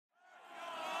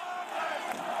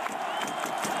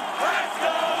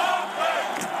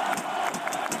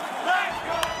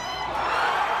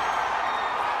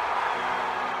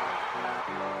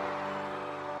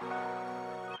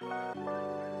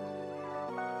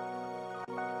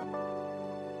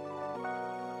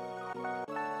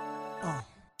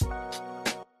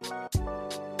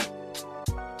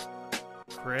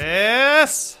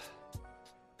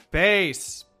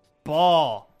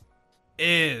Baseball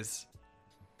is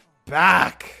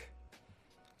back.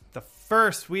 The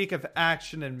first week of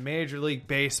action in Major League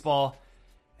Baseball.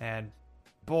 And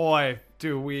boy,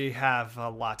 do we have a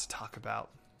lot to talk about.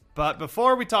 But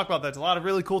before we talk about that, there's a lot of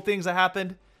really cool things that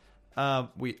happened.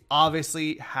 We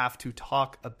obviously have to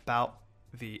talk about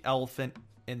the elephant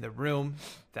in the room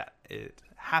that it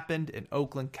happened in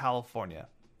Oakland, California.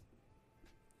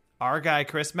 Our guy,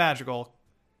 Chris Madrigal,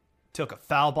 took a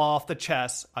foul ball off the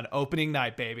chest on opening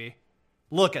night, baby.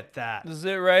 Look at that. This is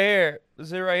it right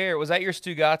here. Was that your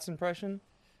Stu Gatz impression?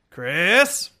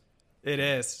 Chris? It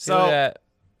is. So Look at that.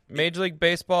 Major League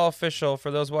Baseball official.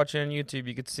 For those watching on YouTube,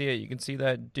 you could see it. You can see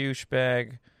that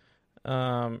douchebag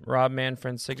Rob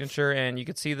Manfred's signature, and you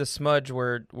could see the smudge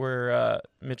where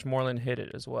Mitch Moreland hit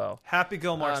it as well. Happy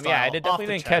Gilmore style. Yeah, I definitely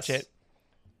didn't catch it.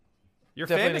 You're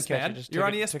Definitely famous, man. You're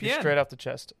on ESPN. Took it straight off the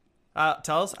chest.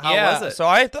 Tell us, how was it? So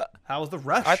how was the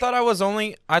rush? I thought I was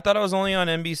only on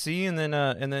NBC, and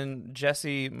then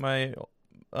Jesse, my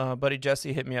buddy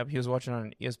Jesse, hit me up. He was watching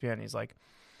on ESPN. He's like,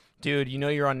 "Dude, you know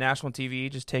you're on national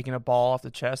TV, just taking a ball off the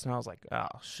chest." And I was like, "Oh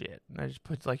shit!" And I just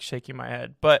put shaking my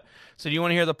head. But so, do you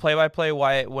want to hear the play-by-play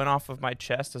why it went off of my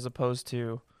chest as opposed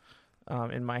to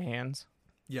in my hands?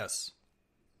 Yes.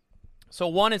 So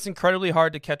one, it's incredibly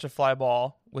hard to catch a fly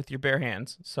ball with your bare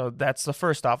hands. So that's the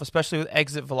first off, especially with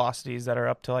exit velocities that are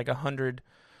up to like 100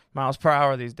 miles per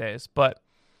hour these days. But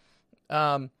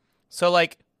so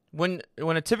like when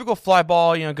a typical fly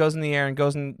ball, goes in the air and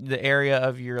goes in the area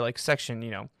of your like section,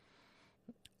 you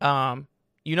don't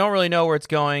really know where it's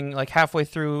going. Like halfway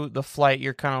through the flight,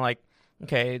 you're kind of like,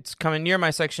 okay, it's coming near my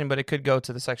section, but it could go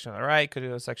to the section on the right, could go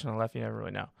to the section on the left. You never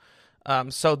really know.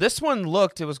 So this one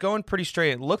it was going pretty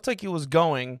straight. It looked like it was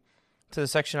going to the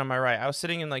section on my right. I was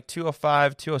sitting in like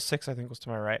 205, 206, I think was to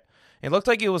my right. It looked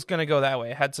like it was going to go that way.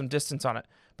 It had some distance on it.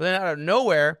 But then out of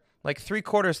nowhere, like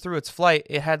 3/4 through its flight,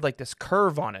 it had like this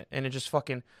curve on it. And it just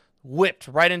fucking whipped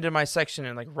right into my section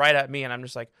and like right at me. And I'm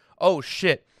just like, oh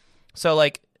shit. So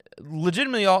like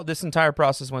legitimately all this entire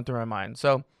process went through my mind.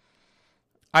 So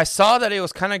I saw that it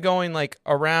was kind of going like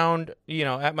around,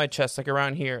 at my chest, like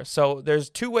around here. So there's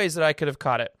two ways that I could have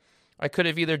caught it. I could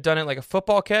have either done it like a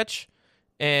football catch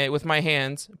with my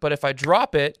hands, but if I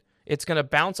drop it, it's going to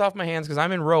bounce off my hands because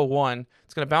I'm in row 1.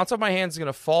 It's going to bounce off my hands. It's going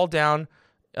to fall down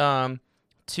to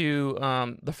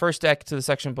the first deck to the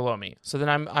section below me. So then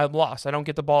I'm lost. I don't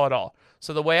get the ball at all.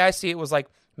 So the way I see it was like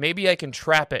maybe I can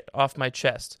trap it off my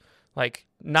chest. Like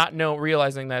not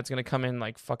realizing that it's going to come in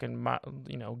like fucking,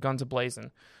 guns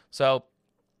a-blazing. So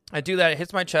I do that. It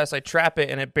hits my chest. I trap it,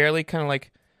 and it barely kind of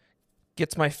like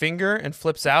gets my finger and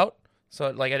flips out. So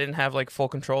like I didn't have like full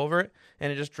control over it,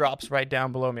 and it just drops right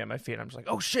down below me at my feet. I'm just like,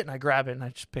 oh shit, and I grab it and I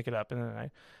just pick it up, and then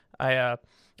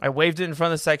I waved it in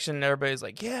front of the section, and everybody's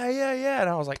like, yeah, and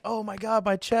I was like, oh my god,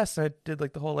 my chest. And I did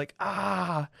like the whole like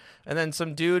and then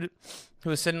some dude who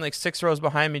was sitting like 6 rows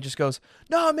behind me just goes,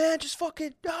 no man, just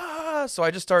fucking So I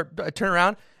turn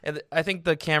around, and I think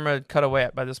the camera cut away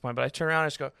by this point, but I turn around and I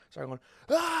just start going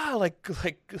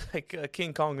like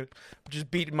King Kong, just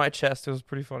beating my chest. It was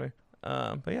pretty funny.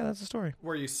 But yeah, that's the story.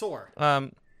 Were you sore?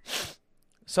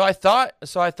 So I thought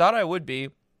I would be.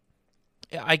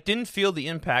 I didn't feel the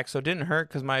impact, so it didn't hurt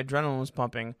because my adrenaline was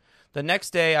pumping. The next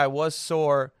day, I was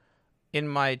sore in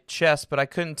my chest, but I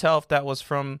couldn't tell if that was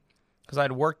because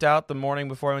I'd worked out the morning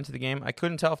before I went to the game. I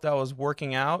couldn't tell if that was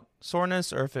working out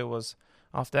soreness or if it was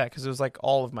off that, because it was like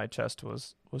all of my chest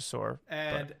was sore.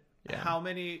 And how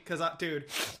many? Because dude,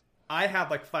 I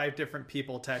had like 5 different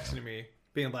people texting me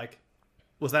being like,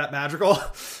 was that Madrigal?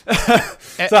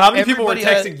 So how many people were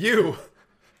texting you?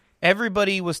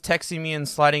 Everybody was texting me and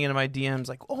sliding into my DMs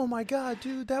like, "Oh my god,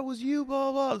 dude, that was you!"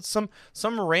 Blah blah. Some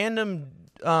random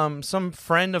some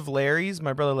friend of Larry's,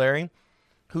 my brother Larry,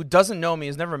 who doesn't know me,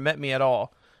 has never met me at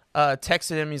all.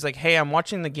 Texted him. He's like, "Hey, I'm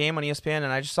watching the game on ESPN, and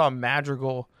I just saw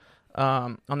Madrigal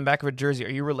on the back of a jersey. Are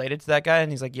you related to that guy?"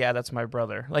 And he's like, "Yeah, that's my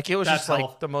brother." Like it was just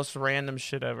like the most random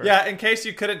shit ever. Yeah, in case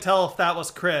you couldn't tell if that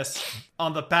was Chris,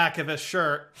 on the back of his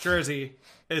jersey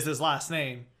is his last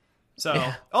name.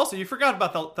 So, Also, you forgot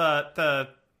about the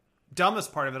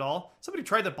dumbest part of it all. Somebody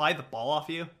tried to buy the ball off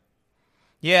you.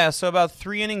 Yeah, so about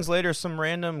 3 innings later, some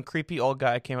random creepy old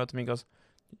guy came up to me and goes,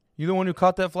 "You the one who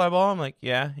caught that fly ball?" I'm like,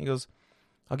 "Yeah." He goes,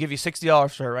 "I'll give you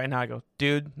 $60 for it right now." I go,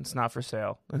 "Dude, it's not for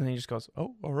sale." And then he just goes,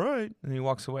 "Oh, all right." And he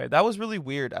walks away. That was really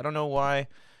weird. I don't know why.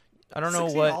 I don't know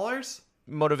what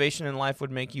motivation in life would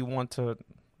make you want to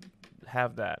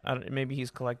have that. Maybe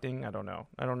he's collecting. I don't know.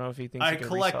 I don't know if he thinks he can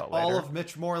collect resell it all later. of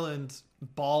Mitch Moreland's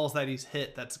balls that he's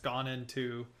hit that's gone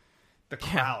into the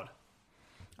crowd.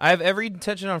 I have every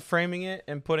intention on framing it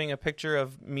and putting a picture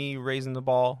of me raising the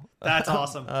ball. That's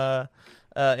awesome.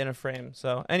 In a frame.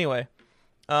 So anyway,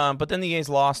 but then the A's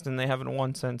lost and they haven't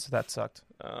won since. So that sucked.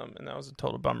 And that was a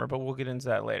total bummer. But we'll get into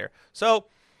that later. So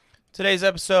today's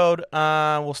episode,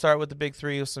 we'll start with the big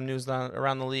three with some news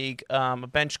around the league. A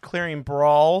bench clearing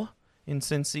brawl in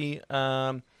Cincy.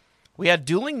 We had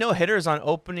dueling no hitters on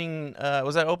opening.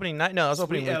 Was that opening night? No, it was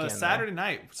opening weekend. It was Saturday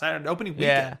night. Saturday opening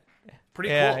weekend. Yeah. Pretty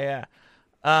cool. Yeah.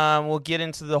 We'll get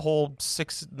into the whole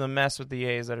the mess with the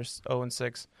A's that are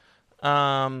 0-6.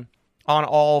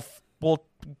 We'll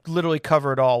literally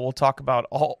cover it all. We'll talk about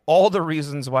all the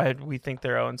reasons why we think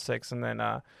they're 0-6, and then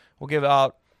we'll give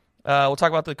out. We'll talk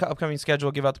about the upcoming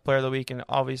schedule, give out the player of the week, and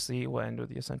obviously we'll end with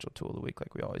the essential tool of the week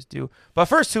like we always do. But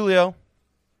first, Julio,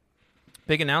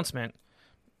 big announcement.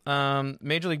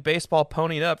 Major League Baseball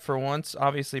ponied up for once,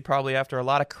 obviously probably after a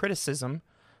lot of criticism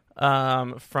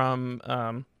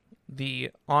from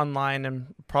the online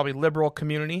and probably liberal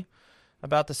community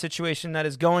about the situation that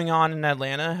is going on in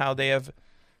Atlanta, how they have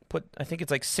put, I think it's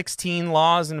like 16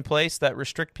 laws in place that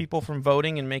restrict people from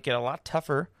voting and make it a lot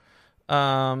tougher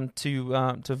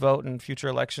to vote in future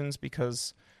elections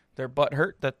because they're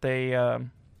butthurt that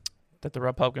that the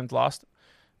Republicans lost.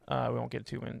 We won't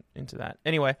get into that.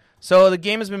 Anyway, so the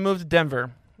game has been moved to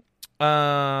Denver.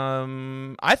 I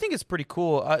think it's pretty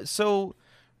cool.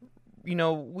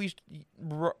 Robbie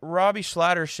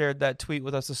Schlatter shared that tweet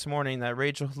with us this morning that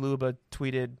Rachel Luba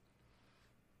tweeted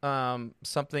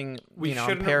something. We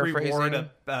shouldn't reward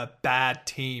a bad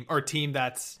team or team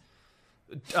that's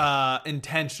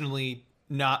intentionally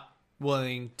not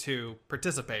willing to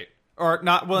participate or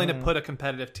not willing to put a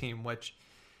competitive team, which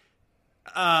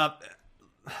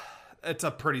it's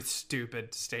a pretty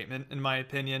stupid statement in my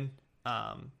opinion.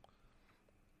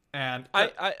 And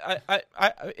I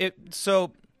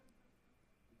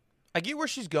get where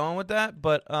she's going with that,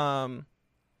 but I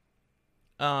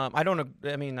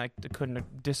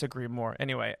couldn't disagree more.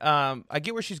 Anyway, I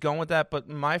get where she's going with that, but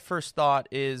my first thought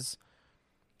is,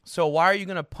 so why are you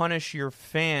going to punish your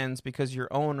fans because your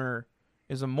owner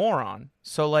is a moron?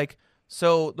 So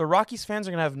the Rockies fans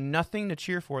are going to have nothing to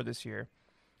cheer for this year.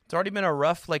 It's already been a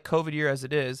rough COVID year as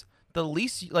it is. The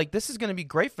least this is going to be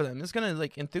great for them. It's going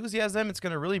to enthusiasm them. It's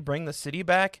going to really bring the city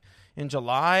back in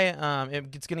July.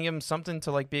 It's going to give them something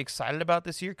to be excited about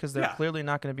this year because they're clearly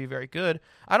not going to be very good.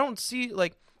 I don't see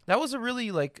that was a really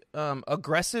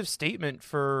aggressive statement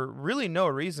for really no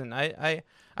reason. I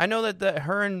know that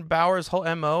her and Bauer's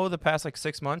whole MO the past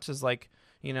 6 months is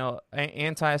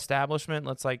anti-establishment.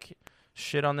 Let's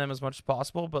shit on them as much as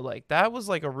possible. But that was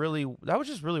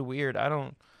just really weird. I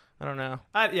don't know.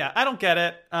 I don't get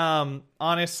it.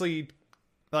 Honestly,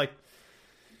 I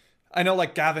know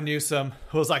Gavin Newsom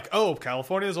was oh,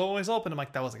 California is always open. I'm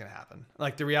that wasn't going to happen.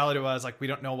 The reality was we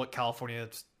don't know what California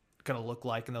is going to look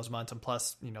like in those months. And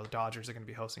plus, the Dodgers are going to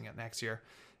be hosting it next year.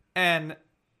 And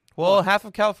half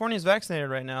of California is vaccinated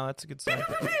right now. That's a good sign.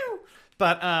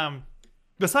 But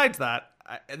besides that,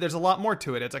 there's a lot more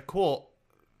to it. It's cool.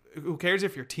 Who cares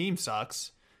if your team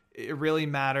sucks? It really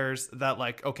matters that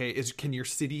can your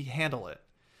city handle it?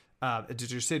 Does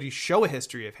your city show a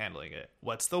history of handling it?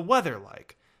 What's the weather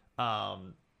like?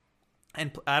 And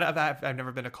I've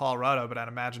never been to Colorado, but I'd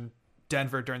imagine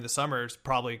Denver during the summer is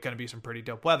probably going to be some pretty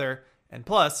dope weather. And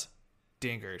plus,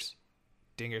 dingers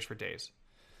for days.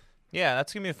 Yeah,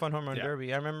 that's going to be a fun home run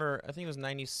derby. I remember, I think it was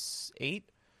 98,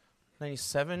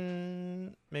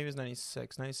 97, maybe it was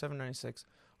 96, 97, 96.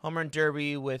 Home run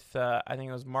derby with, I think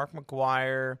it was Mark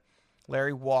McGwire,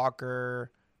 Larry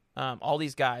Walker, all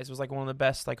these guys. It was one of the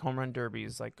best home run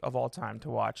derbies of all time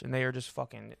to watch, and they are just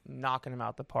fucking knocking them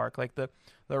out the park. The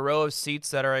row of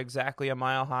seats that are exactly a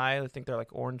mile high, I think they're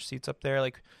orange seats up there.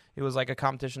 It was a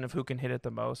competition of who can hit it the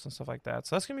most and stuff like that.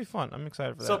 So that's gonna be fun. I'm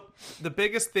excited for that. So the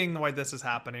biggest thing why this is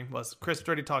happening was Chris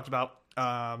already talked about.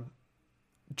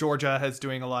 Georgia has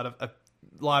doing a lot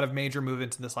of major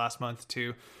movements in this last month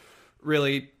to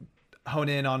really hone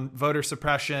in on voter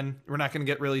suppression. We're not going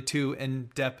to get really too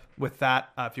in depth with that.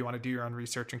 If you want to do your own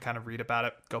research and kind of read about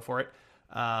it, go for it.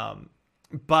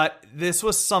 But this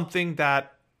was something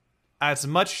that, as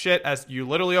much shit as you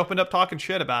literally opened up talking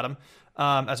shit about him,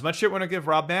 as much shit we're going to give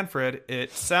Rob Manfred,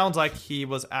 it sounds like he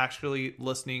was actually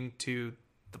listening to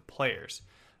the players.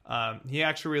 He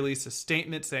actually released a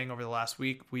statement saying over the last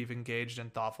week, we've engaged in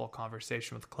thoughtful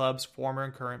conversation with clubs, former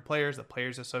and current players, the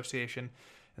Players Association,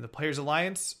 and the Players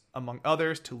Alliance, among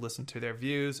others, to listen to their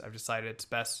views. I've decided it's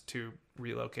best to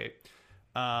relocate.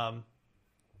 Now,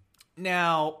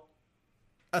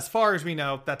 as far as we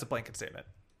know, that's a blanket statement.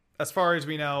 As far as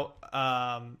we know,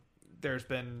 there's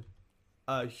been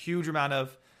a huge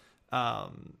amount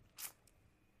of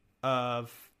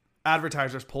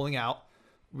advertisers pulling out.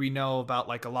 We know about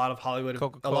like a lot of Hollywood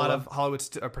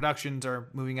productions are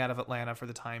moving out of Atlanta for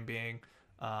the time being.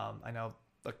 I know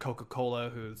the Coca-Cola,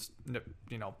 who's,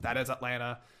 that is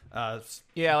Atlanta.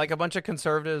 Yeah, like a bunch of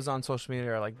conservatives on social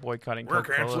media are like boycotting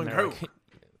Coca-Cola. We're canceling Coke. Like,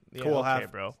 yeah, Cool, okay,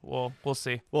 bro. We'll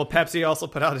see. Well, Pepsi also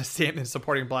put out a statement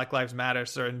supporting Black Lives Matter,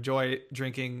 so enjoy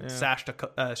drinking Shasta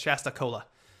Cola.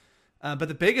 But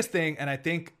the biggest thing, and I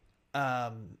think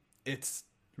it's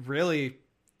really,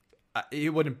 he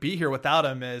wouldn't be here without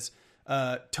him, is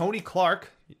Tony Clark.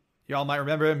 Y'all might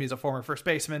remember him. He's a former first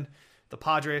baseman, the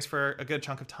Padres for a good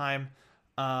chunk of time.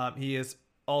 He is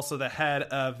also the head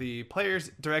of the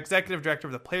executive director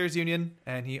of the Players Union,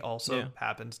 and he also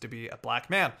happens to be a black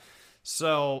man.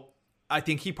 So I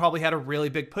think he probably had a really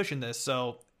big push in this.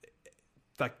 So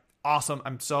like, awesome.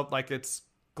 I'm so it's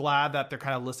glad that they're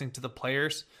kind of listening to the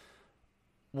players.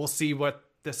 We'll see what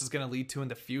this is going to lead to in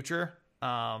the future.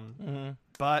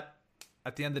 But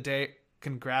at the end of the day,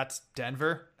 congrats,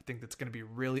 Denver. I think that's going to be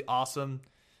really awesome.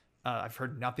 I've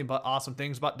heard nothing but awesome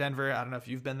things about Denver. I don't know if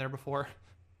you've been there before.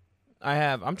 I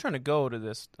have. I'm trying to go to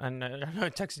this. And I know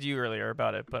I texted you earlier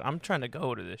about it, but I'm trying to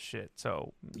go to this shit.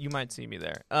 So you might see me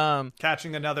there.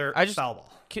 Catching another foul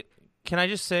ball. Can I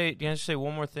just say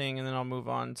one more thing and then I'll move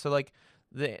on? So like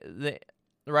the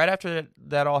right after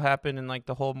that all happened and like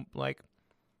the whole like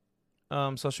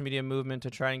social media movement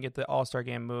to try and get the All-Star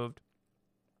game moved,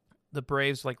 the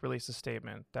Braves like released a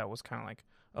statement that was kind of like,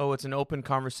 oh, it's an open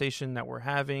conversation that we're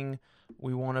having.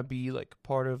 We want to be like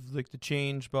part of like the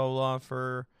change, blah blah, blah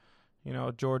for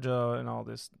Georgia and all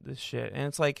this shit. And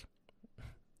it's like,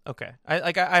 okay,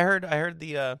 I heard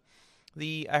the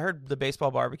Baseball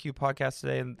Barbecue podcast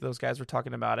today, and those guys were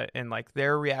talking about it, and like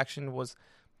their reaction was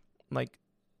like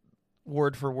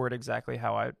word for word exactly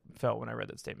how I felt when I read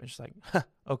that statement. Just like,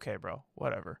 okay, bro,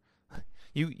 whatever.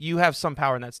 You have some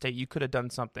power in that state. You could have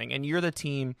done something, and you're the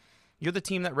team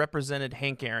that represented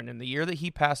Hank Aaron in the year that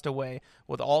he passed away,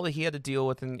 with all that he had to deal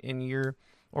with in your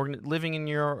living in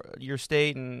your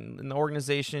state and in the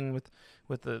organization with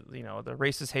the the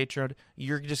racist hatred.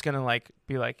 You're just gonna like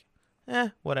be like,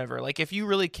 whatever. Like if you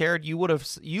really cared, you would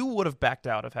have backed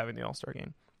out of having the All-Star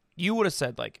game. You would have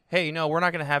said like, hey, no, we're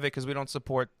not gonna have it because we don't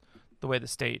support the way the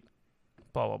state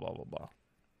blah blah blah blah blah.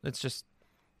 It's just,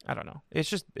 I don't know. It's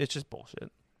just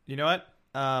bullshit. You know what?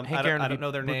 Hank I Aaron don't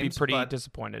know their names. Would be pretty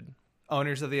disappointed.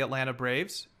 Owners of the Atlanta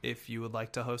Braves, if you would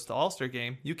like to host the All-Star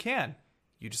game, you can.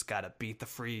 You just gotta beat the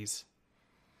Freeze.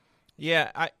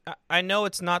 Yeah, I know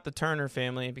it's not the Turner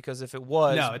family, because if it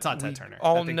was, no, it's not Ted Turner.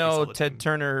 All know Ted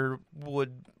Turner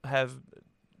would have.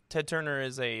 Ted Turner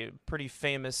is a pretty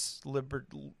famous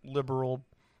liberal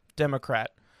Democrat.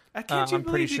 I can't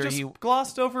believe you just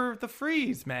glossed over the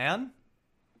Freeze, man.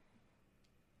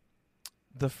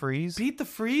 The Freeze? Beat the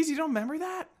Freeze? You don't remember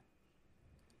that?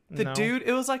 No. Dude,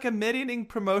 it was like a mid-inning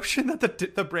promotion that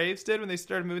the Braves did when they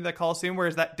started moving that Coliseum, where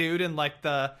is that dude in like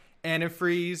the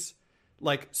antifreeze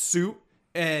like suit,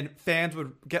 and fans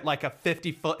would get like a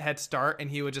 50-foot head start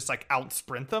and he would just like out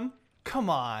sprint them. Come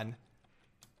on.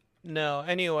 No,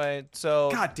 anyway,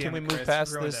 so can we move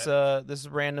past this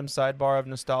random sidebar of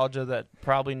nostalgia that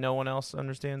probably no one else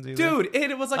understands either? Dude,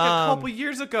 it was like a couple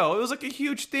years ago. It was like a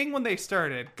huge thing when they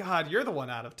started. God, you're the one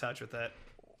out of touch with it.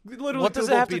 Literally, what does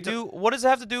it have to do? What does it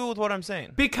have to do with what I'm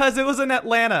saying? Because it was in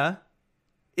Atlanta.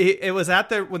 It was at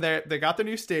when they got their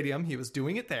new stadium. He was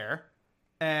doing it there,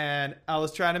 and I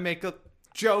was trying to make a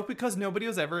joke because nobody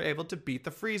was ever able to beat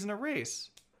the Freeze in a race.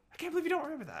 I can't believe you don't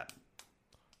remember that.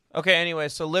 Okay, anyway,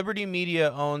 so Liberty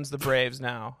Media owns the Braves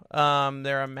now.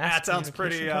 They're a mass. That sounds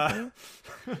pretty.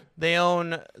 They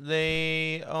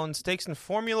own stakes in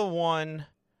Formula One,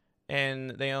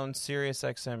 and they own Sirius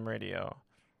XM Radio.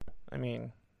 I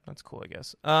mean, that's cool, I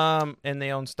guess. And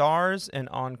they own Stars and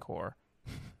Encore,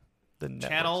 the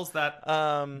channels that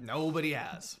nobody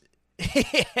has.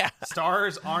 Yeah.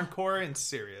 Stars, Encore, and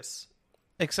Sirius,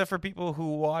 except for people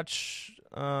who watch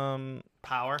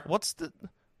Power. What's the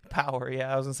Power?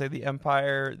 Yeah, I was gonna say the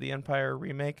Empire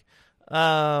remake.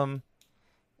 Yeah.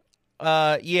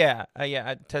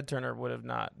 Ted Turner would have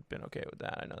not been okay with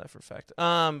that. I know that for a fact.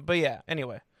 But yeah.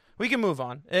 Anyway, we can move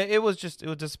on. It was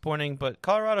disappointing, but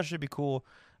Colorado should be cool.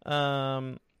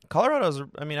 Colorado's.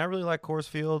 I mean, I really like Coors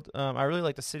Field. I really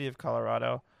like the city of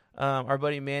Colorado. Our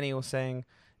buddy Manny was saying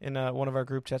in one of our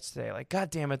group chats today, like, God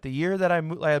damn it, the year that I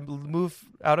moved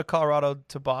out of Colorado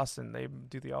to Boston, they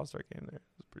do the All-Star game there.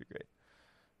 It was pretty great.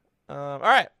 All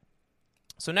right.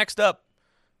 So next up,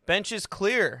 bench is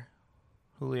clear,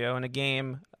 Julio, in a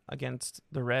game against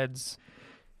the Reds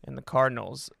and the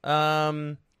Cardinals.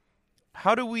 How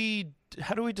do we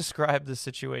describe this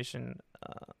situation?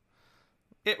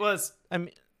 It was. I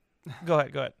mean, go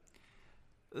ahead.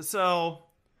 So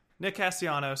Nick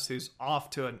Castellanos, who's off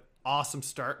to an awesome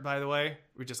start, by the way.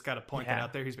 We just got to point that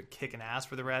out there. He's been kicking ass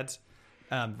for the Reds.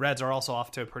 Reds are also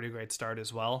off to a pretty great start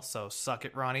as well. So suck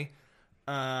it, Ronnie.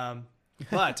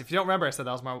 But if you don't remember, I said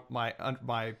that was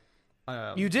my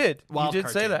you did. Wild You did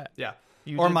card say team. that. Yeah.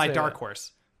 You or did my say dark that.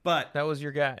 horse. But That was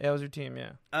your guy. That was your team,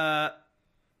 yeah.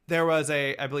 there was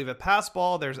I believe a pass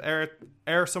ball. There's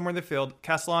air somewhere in the field.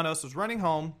 Castellanos was running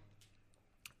home,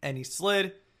 and he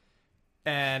slid.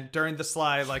 And during the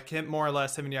slide, like him and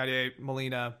Yadier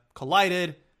Molina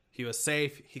collided. He was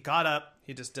safe. He got up.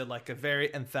 He just did like a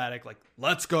very emphatic, like,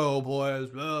 let's go,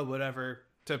 boys, whatever.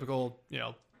 Typical,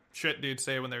 shit dudes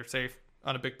say when they're safe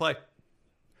on a big play.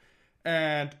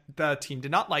 And the team did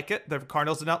not like it. The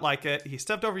Cardinals did not like it. He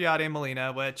stepped over Yadier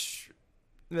Molina, which,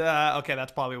 okay,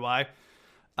 that's probably why.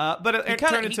 But it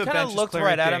turned into a bench. He kind of looked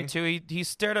right at him, too. He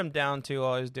stared him down, too,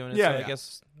 while he was doing it. Yeah, so yeah. I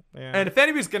guess, yeah. And if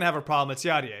anybody's going to have a problem, it's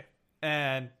Yadier.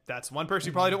 And that's one person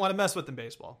you probably don't want to mess with in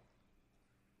baseball.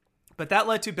 But that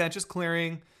led to benches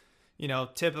clearing,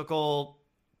 typical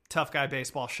tough guy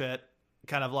baseball shit.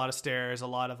 Kind of a lot of stares, a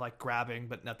lot of like grabbing,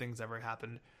 but nothing's ever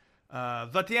happened.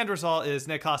 But the end result is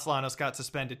Nick Castellanos got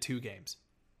suspended 2 games.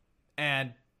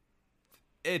 And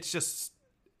it's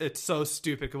so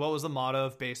stupid. Because what was the motto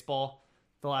of baseball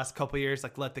the last couple of years?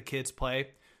 Like, let the kids play.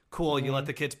 Cool, you let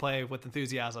the kids play with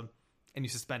enthusiasm, and you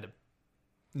suspend them.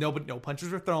 No punches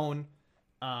were thrown.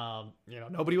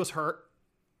 Nobody was hurt.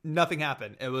 Nothing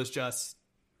happened. It was just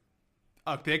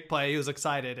a big play. He was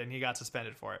excited, and he got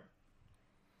suspended for it.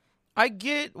 I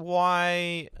get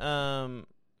why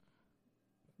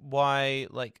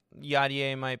like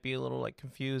Yadier might be a little like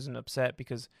confused and upset,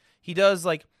 because he does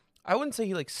like, I wouldn't say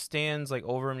he like stands like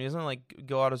over him. He doesn't like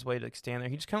go out his way to like stand there.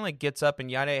 He just kind of like gets up, and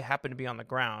Yadier happened to be on the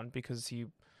ground because he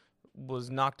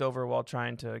was knocked over while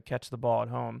trying to catch the ball at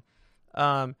home.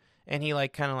 And he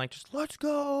like kind of like just let's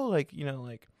go, like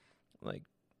like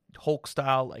Hulk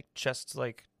style, like chests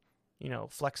like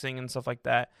flexing and stuff like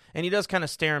that. And he does kind of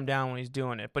stare him down when he's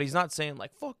doing it, but he's not saying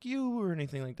like "fuck you" or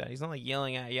anything like that. He's not like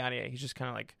yelling at Yadier. He's just kind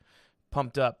of like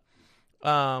pumped up.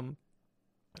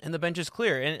 And the bench is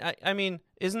clear. And I mean,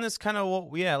 isn't this kind of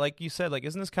what? Yeah, like you said, like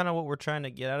isn't this kind of what we're trying to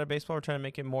get out of baseball? We're trying to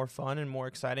make it more fun and more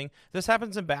exciting. This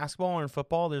happens in basketball or in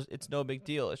football. It's no big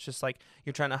deal. It's just like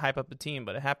you're trying to hype up the team,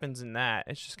 but it happens in that.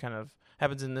 It's just kind of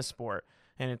happens in this sport,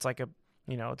 and it's like a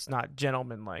it's not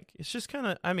gentleman-like. It's just kind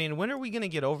of, I mean, when are we going to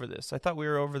get over this? I thought we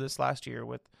were over this last year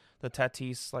with the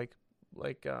Tatis,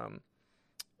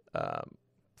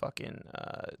 fucking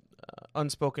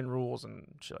unspoken rules and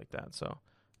shit like that. So,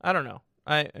 I don't know.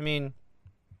 I mean...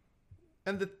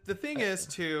 And the thing is,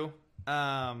 too,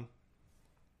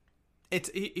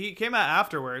 he came out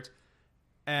afterwards,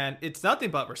 and it's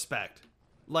nothing but respect.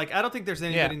 Like, I don't think there's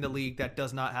anybody in the league that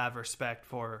does not have respect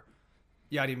for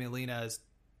Yadier Molina as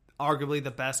arguably the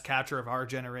best catcher of our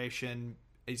generation.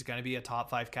 He's going to be a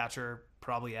top 5 catcher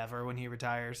probably ever when he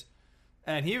retires.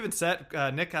 And he even said,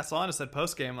 Nick Castellanos said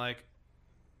post-game, like,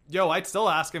 yo, I'd still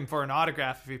ask him for an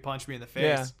autograph if he punched me in the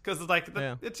face. Because it's like,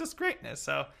 it's just greatness.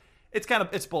 So it's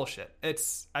bullshit.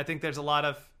 I think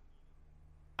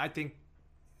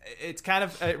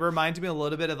it reminds me a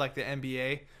little bit of like the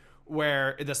NBA,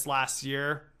 where this last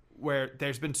year, where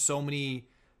there's been so many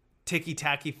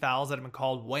ticky-tacky fouls that have been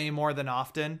called way more than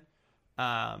often.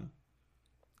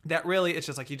 That really, it's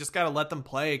just like, you just got to let them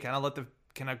play, kind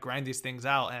of grind these things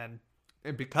out. And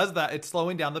because of that, it's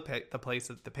slowing down the pace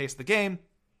of the game.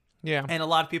 Yeah. And a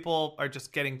lot of people are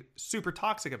just getting super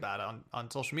toxic about it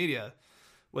on social media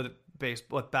with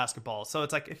basketball. So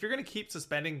it's like, if you're going to keep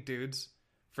suspending dudes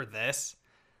for this,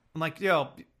 I'm like, yo,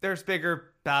 there's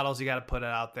bigger battles you got to put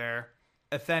out there.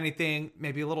 If anything,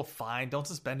 maybe a little fine. Don't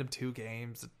suspend him 2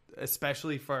 games,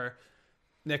 especially for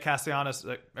Nick Castellanos.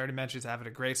 Like I already mentioned, he's having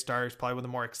a great start. He's probably one of the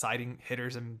more exciting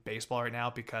hitters in baseball right now,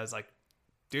 because like,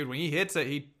 dude, when he hits it,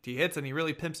 he hits and he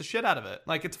really pimps the shit out of it.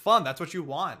 Like, it's fun. That's what you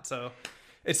want. So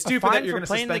it's stupid that you're going to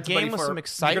suspend the game with some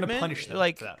excitement. You're going to punish them.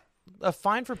 Like a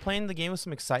fine for playing the game with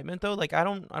some excitement, though. Like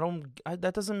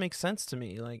that doesn't make sense to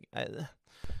me. Like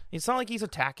it's not like he's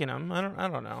attacking him. I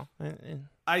don't know.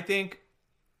 I think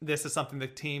this is something the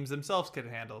teams themselves could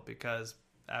handle, because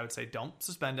I would say don't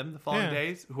suspend him the following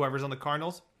days. Whoever's on the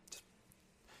Cardinals, just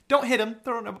don't hit him,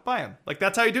 throw it by him. Like,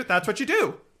 that's how you do it. That's what you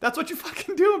do. That's what you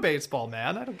fucking do in baseball,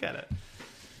 man. I don't get it.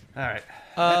 All right.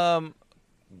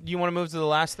 You want to move to the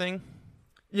last thing?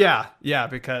 Yeah,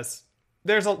 because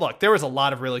there was a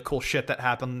lot of really cool shit that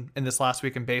happened in this last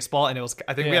week in baseball, and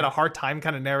I think we had a hard time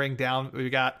kind of narrowing down. We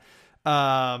got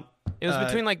It was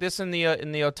between like this and the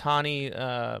Ohtani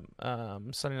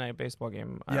Sunday Night Baseball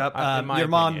game. Yep. In my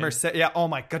Yerman opinion. Mercedes. Yeah. Oh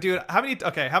my god, dude. How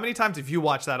many times have you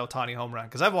watched that Ohtani home run?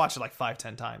 Because I've watched it like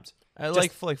 5-10 times.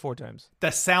 Like 4 times.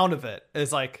 The sound of it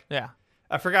is like. Yeah.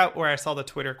 I forgot where I saw the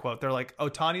Twitter quote. They're like,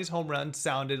 Ohtani's home run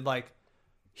sounded like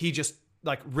he just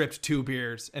like ripped 2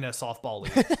 beers in a softball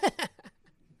league.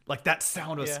 Like that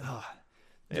sound was. Yeah.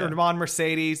 Yerman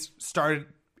Mercedes started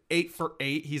 8 for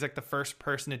 8. He's like the first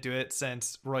person to do it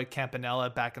since Roy Campanella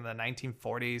back in the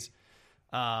 1940s.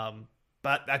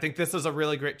 But I think this is a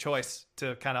really great choice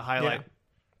to kind of highlight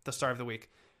the start of the week.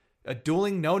 A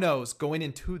dueling no-nos going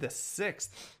into the 6th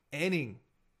inning,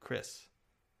 Chris.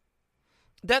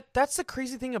 That's the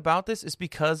crazy thing about this is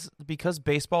because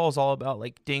baseball is all about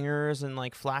like dingers and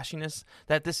like flashiness,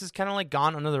 that this is kind of like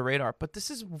gone under the radar. But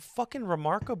this is fucking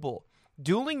remarkable.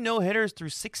 Dueling no-hitters through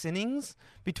 6 innings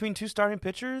between 2 starting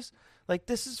pitchers. Like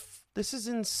this is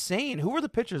insane. Who were the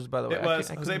pitchers, by the way? It was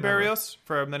Jose Barrios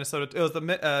for Minnesota. It was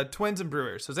the Twins and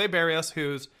Brewers. Jose Barrios,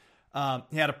 who's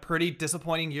he had a pretty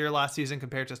disappointing year last season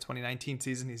compared to his 2019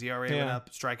 season. His ERA went up,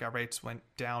 strikeout rates went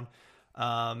down.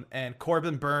 And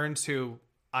Corbin Burns, who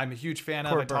I'm a huge fan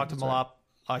of. I talked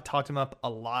him up a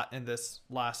lot in this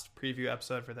last preview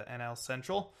episode for the NL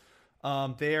Central.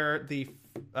 They're the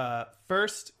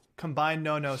first combined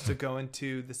no-nos to go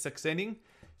into the 6th inning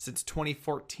since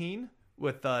 2014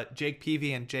 with Jake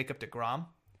Peavy and Jacob deGrom.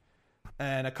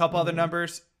 And a couple other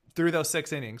numbers through those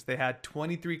 6 innings. They had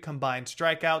 23 combined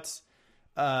strikeouts,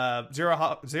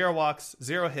 0 walks,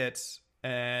 0 hits,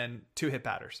 and 2 hit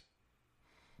batters.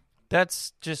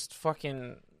 That's just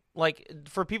fucking, like,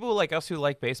 for people like us who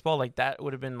like baseball, like that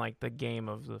would have been like the game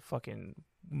of the fucking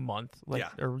month, like,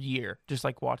 or year, just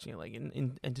like watching it, like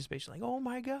in anticipation, like, oh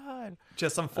my god.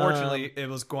 Just unfortunately, it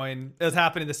was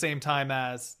happening the same time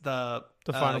as the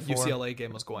Final UCLA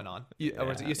game was going on. Or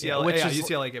was it UCLA?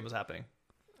 UCLA game was happening.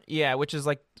 Yeah, which is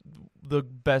like the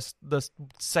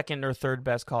second or third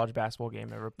best college basketball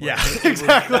game ever played. Yeah,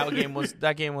 exactly.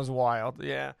 That game was wild.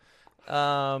 Yeah.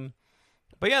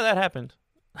 But yeah, that happened.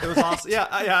 It was awesome.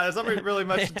 Yeah, there's not really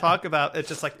much to talk about. It's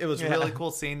just like it was really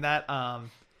cool seeing that.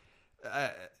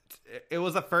 It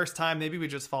was the first time. Maybe we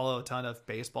just follow a ton of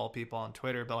baseball people on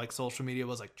Twitter, but like social media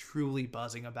was like truly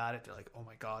buzzing about it. They're like, "Oh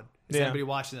my god, is anybody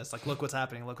watching this? Like, look what's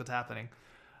happening! Look what's happening!"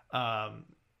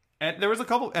 And there was a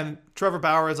couple. And Trevor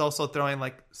Bauer is also throwing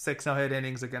like 6 no-hit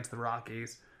innings against the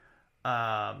Rockies.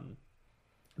 But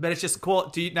it's just cool.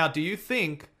 Do you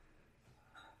think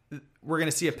we're going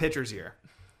to see a pitcher's year?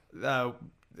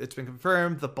 It's been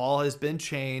confirmed. The ball has been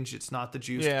changed. It's not the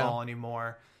juiced ball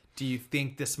anymore. Do you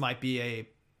think this might be a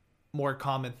more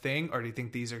common thing, or do you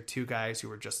think these are 2 guys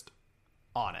who are just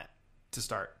on it to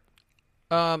start?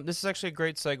 This is actually a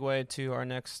great segue to our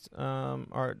next,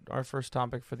 our first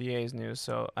topic for the A's news.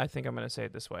 So I think I'm going to say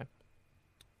it this way.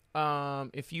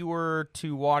 If you were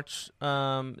to watch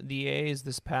the A's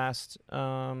this past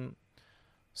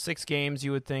 6 games,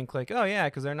 you would think like, oh yeah,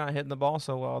 because they're not hitting the ball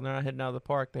so well. They're not hitting out of the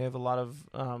park. They have a lot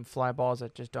of fly balls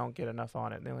that just don't get enough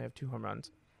on it. They only have 2 home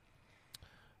runs.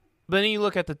 But then you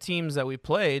look at the teams that we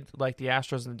played, like the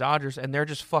Astros and the Dodgers, and they're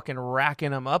just fucking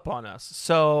racking them up on us.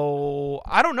 So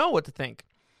I don't know what to think.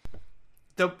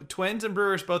 The Twins and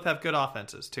Brewers both have good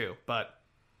offenses too, but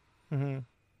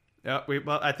yeah,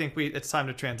 I think it's time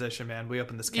to transition, man. We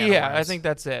opened this can of worms. I think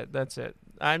that's it.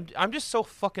 I'm just so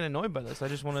fucking annoyed by this. I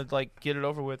just want to like get it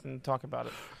over with and talk about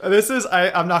it.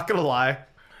 I'm not gonna lie,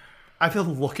 I've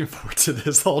been looking forward to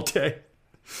this all day,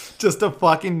 just to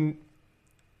fucking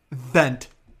vent.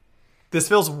 This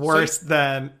feels worse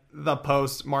than the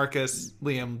post Marcus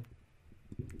Liam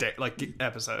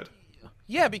episode.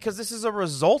 Yeah, because this is a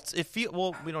result.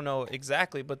 Well, we don't know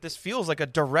exactly, but this feels like a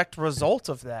direct result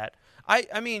of that.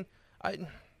 I mean, I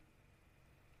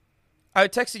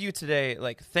texted you today,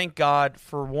 like, thank God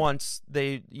for once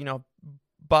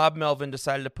Bob Melvin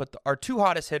decided to put our 2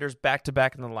 hottest hitters back to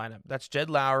back in the lineup. That's Jed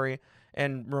Lowry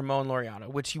and Ramon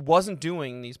Laureano, which he wasn't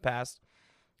doing these past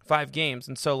 5 games,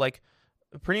 and so like.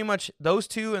 Pretty much those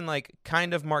 2 and like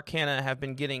kind of Mark Canha have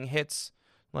been getting hits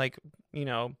like,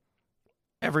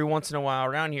 every once in a while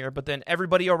around here, but then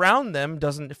everybody around them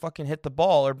doesn't fucking hit the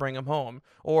ball or bring them home.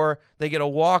 Or they get a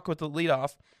walk with the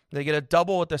leadoff, they get a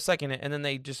double with their second, and then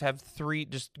they just have 3,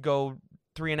 just go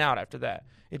 3 and out after that.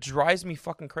 It drives me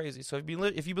fucking crazy. So if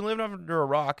you've been living under a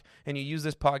rock and you use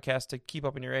this podcast to keep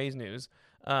up in your A's news,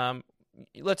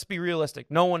 let's be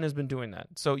realistic. No one has been doing that.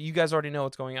 So you guys already know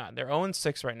what's going on. They're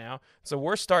 0-6 right now. It's the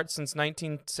worst start since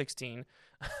 1916.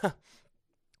 This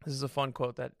is a fun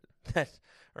quote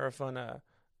or a fun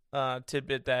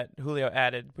tidbit that Julio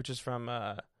added, which is from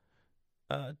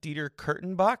Dieter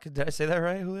Kurtenbach. Did I say that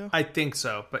right, Julio? I think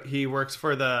so, but he works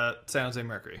for the San Jose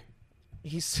Mercury.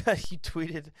 He said he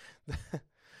tweeted.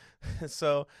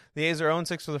 So the A's are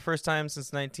 0-6 for the first time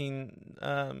since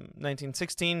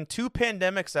 1916. 2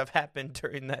 pandemics have happened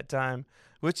during that time,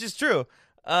 which is true.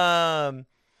 They've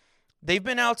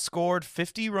been outscored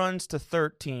 50 runs to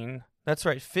 13. That's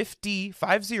right, 50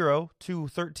 to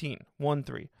 13,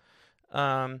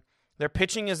 1-3. Their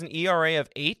pitching is an ERA of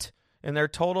 8, and their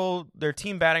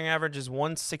team batting average is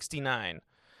 169.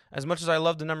 As much as I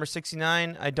love the number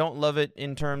 69, I don't love it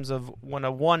in terms of when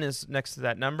a 1 is next to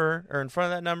that number or in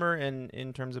front of that number and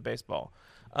in terms of baseball.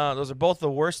 Those are both the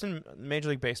worst in Major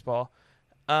League Baseball.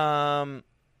 They're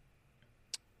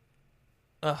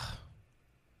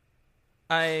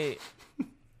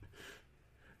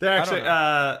actually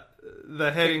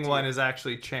the hitting one is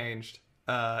actually changed.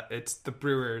 It's the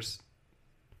Brewers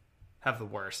have the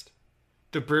worst.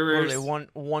 The Brewers they won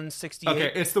 168.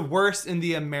 Okay, it's the worst in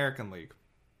the American League.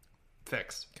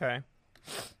 Fixed. Okay.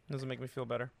 Doesn't make me feel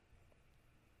better.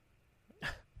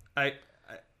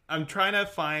 I'm trying to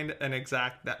find an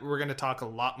exact that we're going to talk a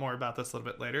lot more about this a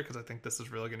little bit later because I think this is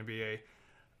really going to be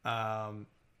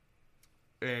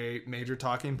a major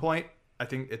talking point. I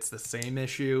think it's the same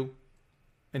issue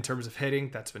in terms of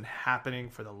hitting that's been happening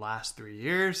for the last 3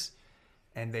 years,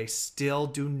 and they still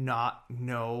do not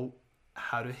know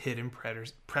how to hit in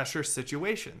pressure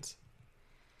situations.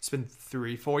 It's been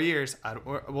 3-4 years.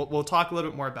 We'll talk a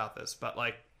little bit more about this, but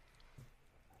like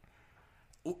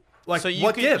so you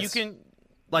what can, gives? You can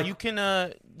like you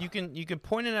can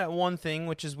point it at one thing,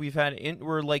 which is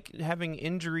we're like having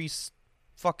injuries,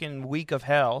 fucking week of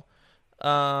hell.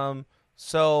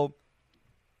 So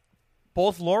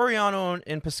both Laureano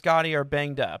and Piscotty are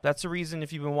banged up. That's the reason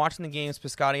if you've been watching the games,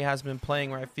 Piscotty has been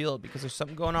playing right field because there's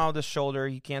something going on with his shoulder.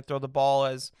 He can't throw the ball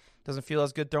doesn't feel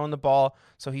as good throwing the ball,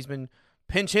 so he's been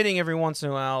pinch hitting every once in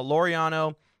a while.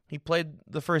 Laureano, he played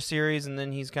the first series and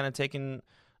then he's kind of taken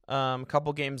a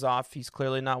couple games off. He's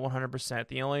clearly not 100%.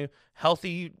 The only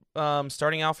healthy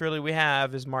starting outfielder we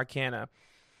have is Mark Canha.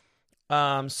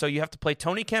 So you have to play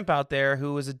Tony Kemp out there,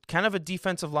 who is kind of a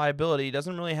defensive liability. He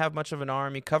doesn't really have much of an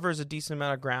arm. He covers a decent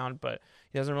amount of ground, but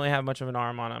he doesn't really have much of an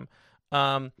arm on him.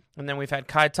 And then we've had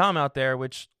Kai Tom out there,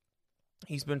 which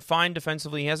he's been fine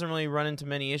defensively. He hasn't really run into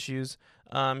many issues.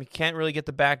 He can't really get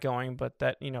the bat going, but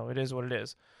that, it is what it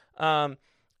is.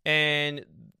 And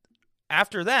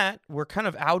after that, we're kind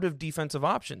of out of defensive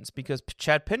options because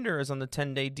Chad Pinder is on the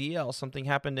 10-day DL. Something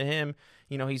happened to him.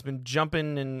 He's been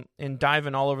jumping and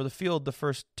diving all over the field the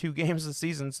first 2 games of the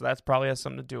season, so that's probably has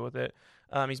something to do with it.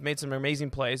 He's made some amazing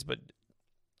plays, but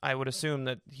I would assume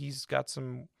that he's got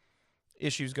some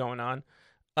issues going on.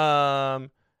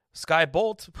 Sky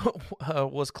Bolt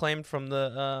was claimed from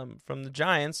the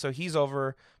Giants, so he's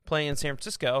over playing in San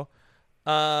Francisco.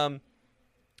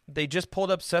 They just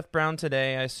pulled up Seth Brown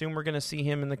today. I assume we're going to see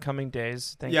him in the coming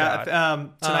days. Thank God.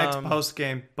 Tonight's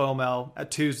post-game, Bomel, at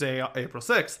Tuesday, April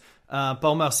 6th,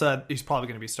 Bomel said he's probably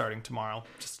going to be starting tomorrow.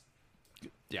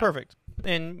 Perfect.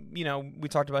 And, we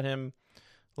talked about him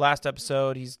last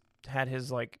episode. He's had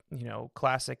his,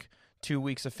 classic 2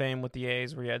 weeks of fame with the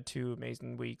A's where he had 2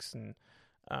 amazing weeks and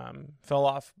fell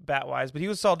off bat-wise, but he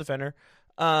was a solid defender.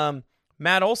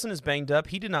 Matt Olson is banged up.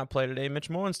 He did not play today. Mitch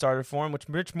Moreland started for him, which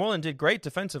Mitch Moreland did great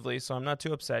defensively, so I'm not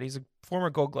too upset. He's a former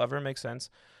Gold Glover. Makes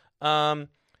sense.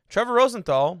 Trevor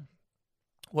Rosenthal,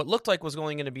 what looked like was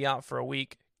only going to be out for a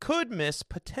week, could miss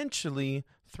potentially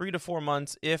 3 to 4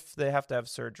 months if they have to have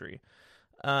surgery.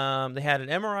 They had an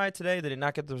MRI today. They did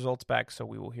not get the results back, so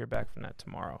we will hear back from that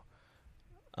tomorrow.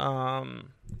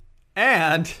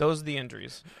 And those are the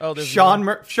injuries. Oh, there's Sean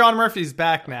Murphy's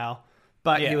back now.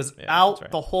 But he was out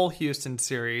right. the whole Houston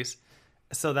series.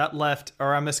 So that left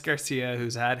Aramis Garcia,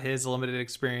 who's had his limited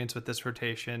experience with this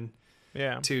rotation,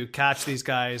 to catch these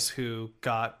guys who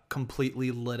got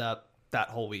completely lit up that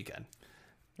whole weekend.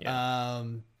 Yeah.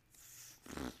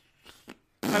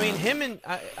 Him and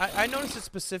I noticed it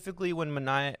specifically when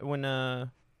Luzardo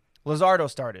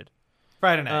started.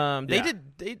 Friday night.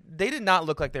 They did not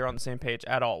look like they were on the same page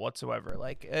at all whatsoever.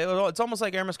 Like it's almost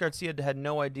like Aramis Garcia had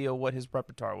no idea what his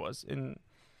repertoire was. And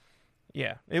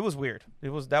it was weird.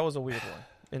 That was a weird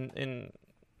one. And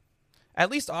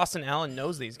at least Austin Allen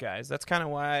knows these guys. That's kind of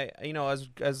why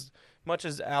as much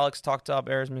as Alex talked up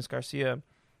Aramis Garcia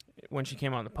when she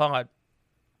came on the pod,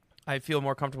 I feel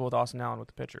more comfortable with Austin Allen with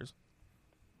the pitchers.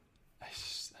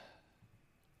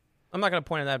 I'm not going to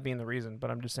point at that being the reason, but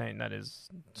I'm just saying that is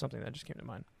something that just came to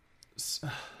mind.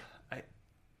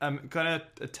 I'm going to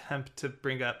attempt to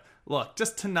bring up, look,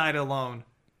 just tonight alone,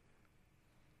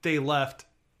 they left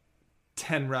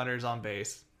 10 runners on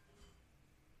base.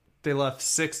 They left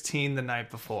 16 the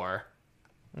night before.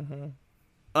 Mm-hmm.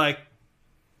 Like,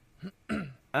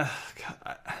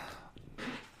 God.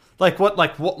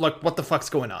 What the fuck's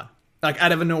going on? Like, I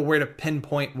don't even know where to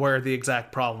pinpoint where the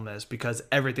exact problem is because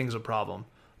everything's a problem.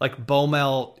 Like,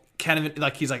 Bomel can't even,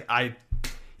 like, he's like,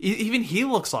 even he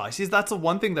looks lost. That's the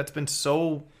one thing that's been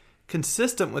so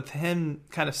consistent with him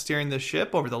kind of steering the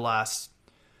ship over the last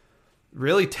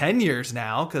really 10 years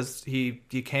now, because he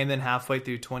came in halfway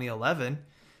through 2011,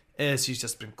 is he's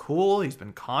just been cool. He's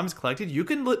been calm, he's collected. You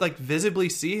can like visibly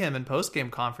see him in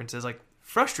post-game conferences, like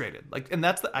frustrated. Like, and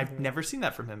I've never seen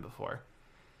that from him before.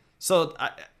 So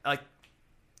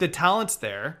the talent's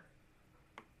there.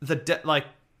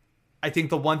 I think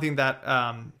the one thing that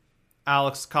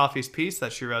Alex Coffey's piece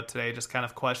that she wrote today, just kind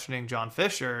of questioning John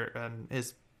Fisher and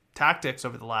his tactics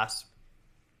over the last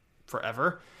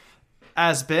forever,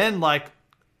 has been like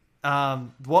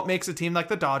what makes a team like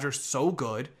the Dodgers so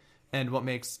good, and what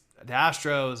makes the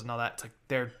Astros and all that. It's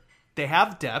like they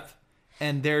have depth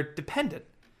and they're dependent.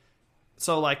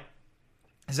 So like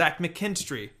Zach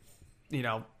McKinstry,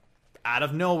 out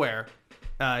of nowhere,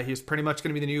 he's pretty much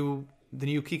going to be the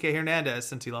new Kike Hernandez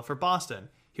since he left for Boston.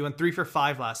 He went 3 for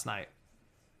 5 last night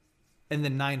in the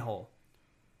 9-hole.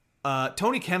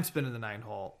 Tony Kemp's been in the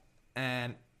 9-hole,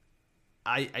 and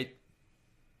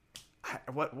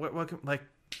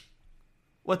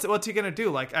what's he gonna do?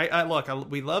 Like,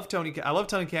 we love Tony. I love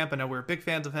Tony Kemp. I know we're big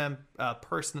fans of him.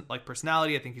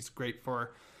 Personality. I think he's great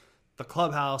for the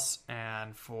clubhouse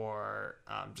and for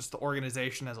just the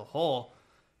organization as a whole.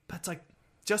 But it's like,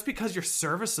 just because you're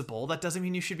serviceable, that doesn't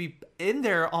mean you should be in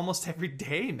there almost every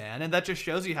day, man. And that just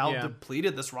shows you how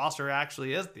depleted this roster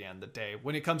actually is at the end of the day.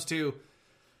 When it comes to,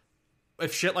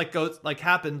 if shit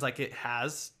happens like it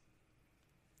has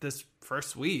this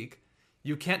first week,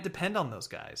 you can't depend on those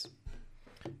guys.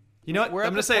 You know what?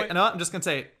 I'm just gonna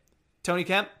say, Tony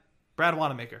Kemp, Brad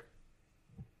Wanamaker.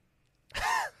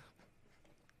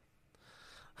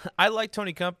 I like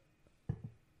Tony Kemp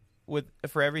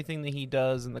for everything that he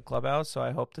does in the clubhouse, so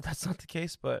I hope that that's not the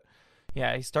case. But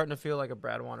yeah, he's starting to feel like a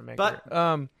Brad Wanamaker. But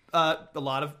a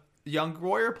lot of young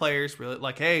Warrior players really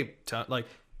like, hey,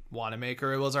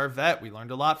 Wanamaker was our vet. We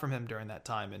learned a lot from him during that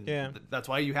time, and that's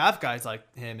why you have guys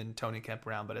like him and Tony Kemp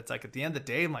around. But it's like, at the end of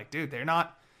the day, I'm like, dude, they're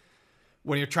not.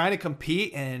 When you're trying to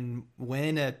compete and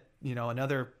win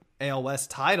another AL West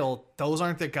title, those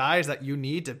aren't the guys that you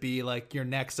need to be like your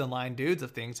next in line dudes if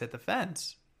things hit the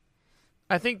fence.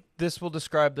 I think this will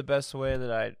describe the best way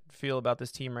that I feel about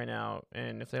this team right now.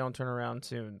 And if they don't turn around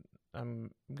soon, I'm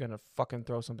gonna fucking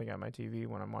throw something at my TV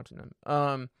when I'm watching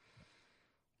them.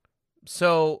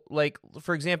 So, like,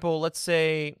 for example, let's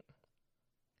say,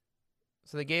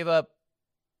 so they gave up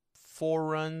 4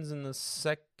 runs in the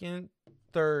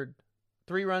third,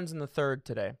 3 runs in the third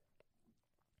today.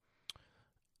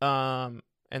 And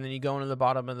then you go into the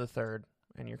bottom of the third,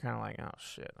 and you're kind of like, oh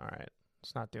shit, all right,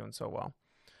 it's not doing so well.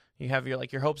 You have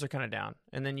your hopes are kind of down,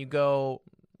 and then you go,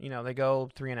 they go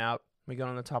 3 and out. We go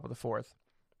on the top of the 4th,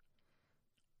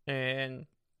 and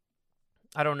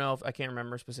I don't know I can't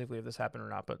remember specifically if this happened or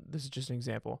not, but this is just an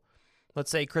example.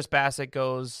 Let's say Chris Bassett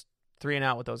goes 3 and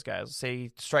out with those guys. Let's say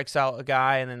he strikes out a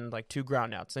guy and then like 2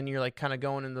 ground outs. Then you're like kind of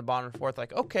going in the bottom of the 4th,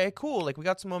 like, okay, cool. Like, we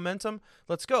got some momentum.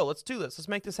 Let's go. Let's do this. Let's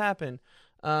make this happen.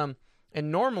 And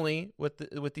normally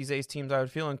with these A's teams, I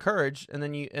would feel encouraged. And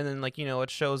then it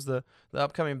shows the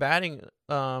upcoming batting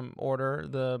order,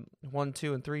 the 1,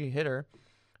 2, and 3 hitter,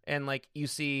 and like you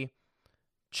see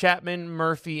Chapman,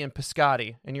 Murphy, and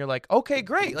Piscotty, and you're like, okay,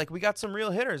 great. Like, we got some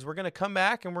real hitters. We're gonna come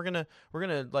back and we're gonna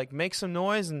like make some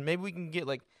noise, and maybe we can get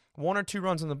like 1 or 2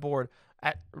 runs on the board.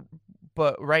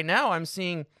 But right now, I'm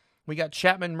seeing we got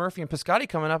Chapman, Murphy, and Piscotty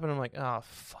coming up, and I'm like, oh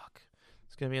fuck.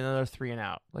 It's going to be another 3 and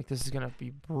out. Like, this is going to be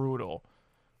brutal.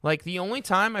 Like, the only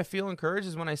time I feel encouraged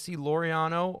is when I see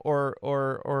Laureano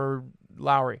or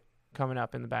Lowry coming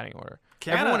up in the batting order.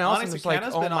 Everyone else is like,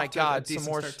 oh my God, some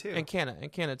more. And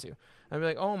Canna too. I'd be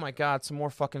like, oh my God, some more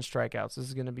fucking strikeouts. This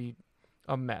is going to be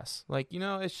a mess. Like,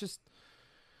 it's just,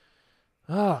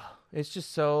 it's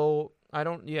just so,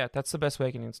 that's the best way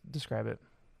I can describe it.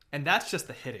 And that's just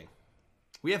the hitting.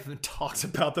 We haven't talked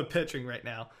about the pitching right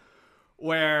now,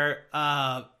 where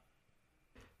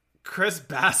Chris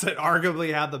Bassett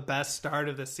arguably had the best start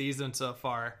of the season so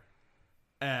far,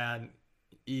 and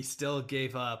he still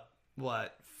gave up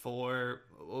 4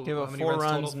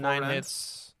 runs, 9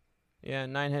 hits. Yeah,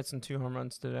 9 hits and 2 home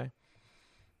runs today.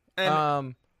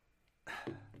 And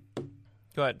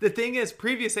go ahead. The thing is,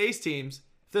 previous Ace teams,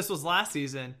 if this was last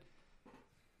season,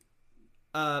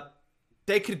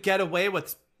 they could get away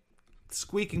with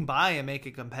squeaking by and make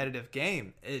a competitive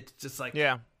game. It's just like,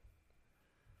 yeah,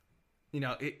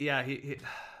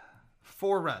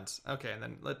 4 runs. Okay, and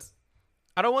then let's.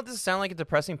 I don't want this to sound like a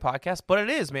depressing podcast, but it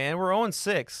is, man. We're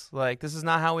 0-6. Like, this is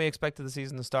not how we expected the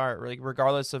season to start, like,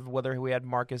 regardless of whether we had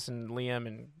Marcus and Liam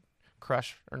and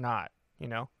Crush or not. You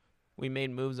know, we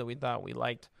made moves that we thought we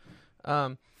liked.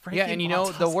 Yeah, and you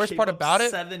know, the worst part about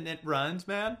it, 7 runs,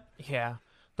 man. Yeah,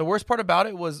 the worst part about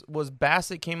it was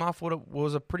Bassett came off what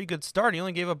was a pretty good start. He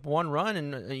only gave up 1 run,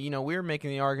 and you know, we were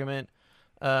making the argument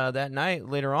that night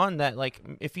later on that, like,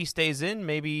 if he stays in,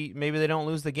 maybe they don't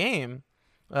lose the game.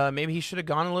 Maybe he should have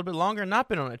gone a little bit longer and not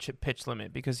been on a pitch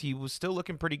limit, because he was still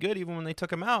looking pretty good even when they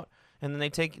took him out. And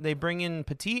then they bring in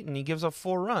Petit and he gives up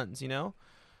 4 runs. You know,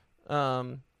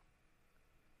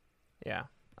 yeah,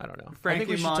 I don't know. Frankie I think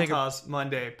we should Montas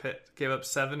Monday gave up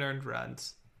 7 earned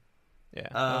runs.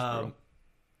 Yeah,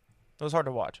 it was hard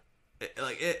to watch.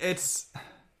 It's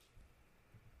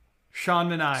Sean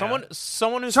Manaea.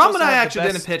 Someone who's Sean Manaea actually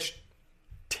didn't pitch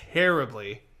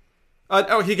terribly.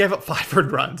 He gave up 5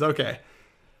 earned runs. Okay.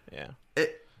 Yeah.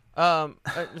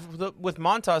 With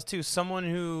Montas too, someone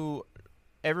who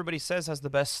everybody says has the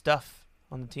best stuff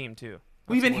on the team too.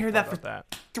 We've been hearing that for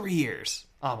 3 years,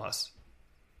 almost.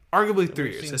 Arguably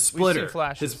 3 years. His splitter,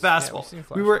 his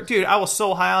fastball. I was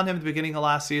so high on him at the beginning of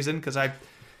last season because I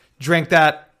drank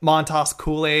that Montas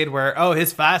Kool-Aid where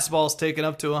his fastball's taken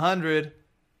up to 100.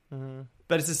 Mm-hmm.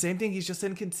 But it's the same thing. He's just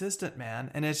inconsistent,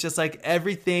 man. And it's just like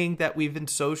everything that we've been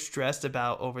so stressed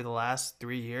about over the last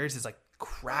 3 years is like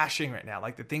crashing right now.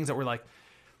 Like the things that we're like,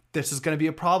 this is going to be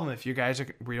a problem if you guys are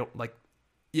real. Like,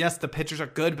 yes, the pitchers are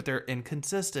good, but they're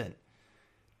inconsistent.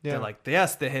 Yeah. They're like,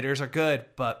 yes, the hitters are good,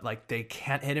 but like they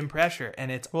can't hit in pressure. And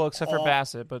it's except for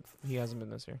Bassett, but he hasn't been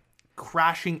this year.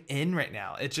 Crashing in right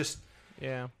now. It's just,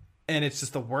 yeah. And it's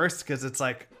just the worst because it's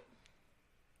like,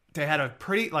 they had a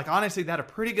pretty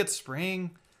good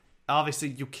spring. Obviously,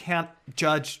 you can't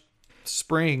judge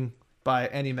spring by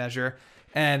any measure.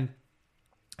 And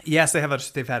yes,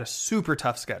 they've had a super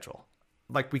tough schedule.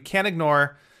 Like, we can't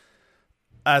ignore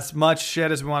as much shit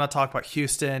as we want to talk about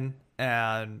Houston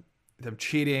and them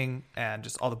cheating and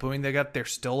just all the booing they got. They're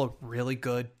still a really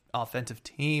good offensive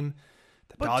team.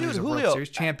 The Dodgers are World Series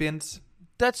champions.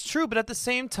 That's true, but at the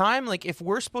same time, like, if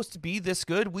we're supposed to be this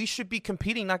good, we should be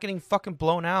competing, not getting fucking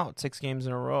blown out 6 games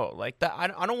in a row. Like that, I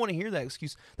don't want to hear that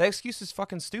excuse. That excuse is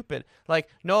fucking stupid. Like,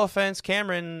 no offense,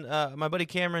 Cameron, my buddy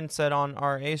Cameron said on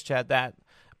our A's chat that,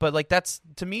 but like that's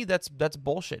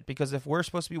bullshit. Because if we're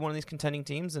supposed to be one of these contending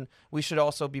teams, then we should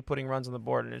also be putting runs on the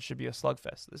board, and it should be a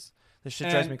slugfest. This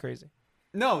shit drives me crazy.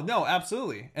 No,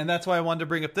 absolutely, and that's why I wanted to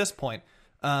bring up this point.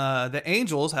 The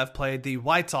Angels have played the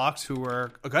White Sox, who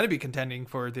are going to be contending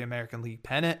for the American League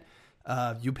pennant.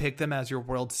 You picked them as your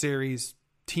World Series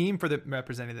team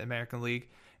representing the American League,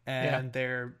 and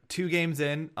they're 2 games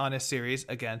in on a series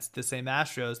against the same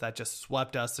Astros that just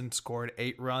swept us and scored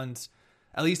 8 runs,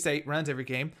 at least 8 runs every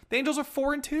game. The Angels are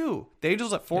 4-2. The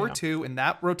Angels at 4-2, and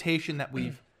that rotation that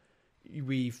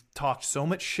we've talked so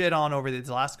much shit on over these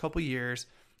last couple years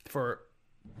for.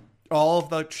 All of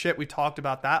the shit we talked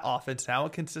about that offense, how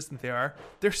inconsistent they are,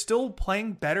 they're still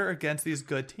playing better against these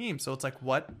good teams. So it's like,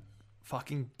 what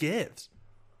fucking gives?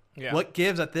 Yeah. What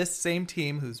gives at this same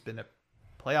team who's been at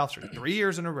playoffs for 3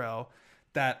 years in a row,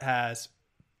 that has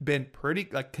been pretty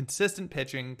like consistent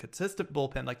pitching, consistent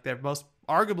bullpen, like they're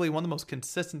arguably one of the most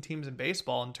consistent teams in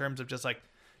baseball in terms of just like,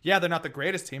 yeah, they're not the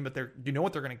greatest team, but you know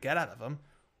what they're going to get out of them.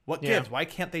 What gives? Why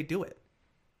can't they do it?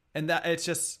 And that it's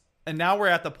just, and now we're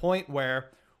at the point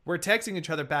where we're texting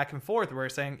each other back and forth. We're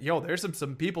saying, yo, there's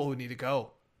some people who need to go.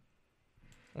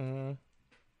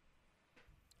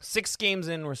 6 games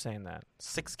in, we're saying that.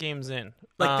 6 games in.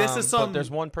 Like, this is But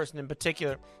there's one person in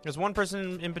particular. There's one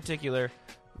person in particular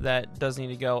that does need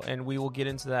to go, and we will get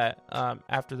into that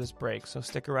after this break. So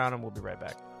stick around, and we'll be right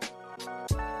back.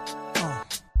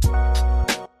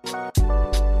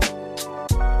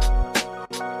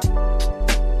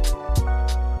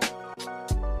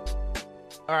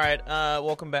 All right,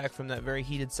 welcome back from that very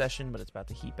heated session, but it's about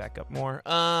to heat back up more.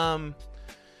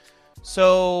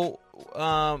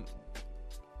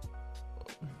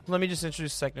 Let me just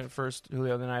introduce the segment first,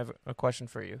 Julio, then I have a question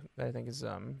for you that I think is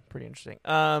pretty interesting.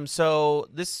 So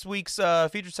this week's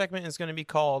featured segment is going to be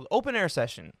called Open Air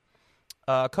Session.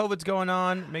 COVID's going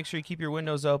on. Make sure you keep your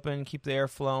windows open, keep the air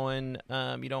flowing.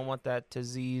 You don't want that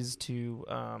disease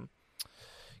to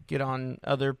get on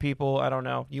other people. I don't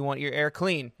know. You want your air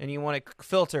clean and you want it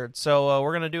filtered. So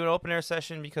we're going to do an open air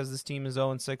session because this team is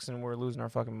 0-6 and we're losing our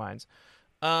fucking minds.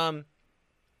 So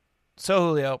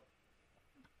Julio,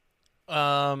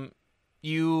 so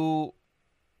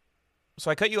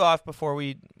I cut you off before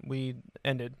we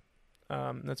ended.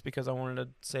 That's because I wanted to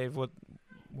save what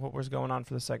was going on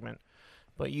for the segment.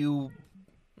 But you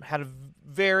had a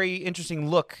very interesting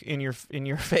look in your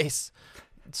face.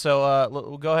 So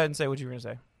we'll go ahead and say what you were going to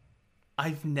say.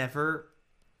 I've never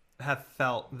have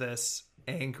felt this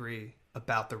angry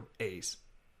about the A's,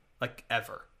 like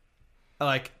ever.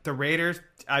 Like the Raiders,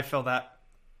 I feel that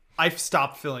I've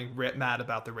stopped feeling mad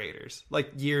about the Raiders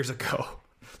like years ago.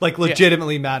 Like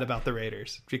legitimately mad about the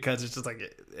Raiders because it's just like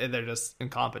they're just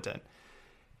incompetent.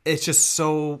 It's just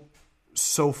so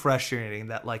frustrating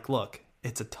that like, look,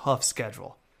 it's a tough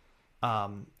schedule.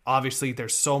 Obviously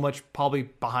there's so much probably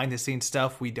behind the scenes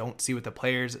stuff we don't see with the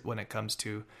players when it comes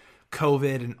to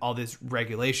COVID and all this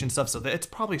regulation stuff. So it's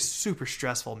probably super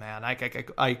stressful, man.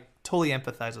 I totally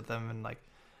empathize with them and like,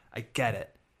 I get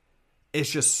it. It's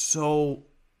just so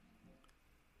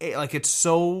like, it's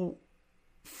so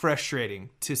frustrating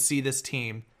to see this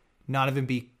team not even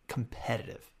be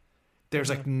competitive. There's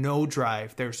like no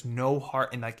drive. There's no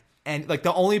heart. And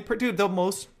the only dude, the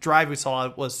most drive we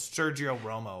saw was Sergio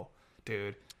Romo,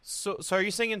 dude. So are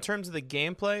you saying in terms of the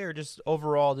gameplay or just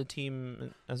overall the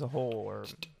team as a whole? Or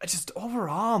just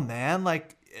overall, man,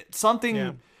 like something.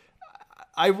 Yeah.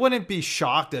 I wouldn't be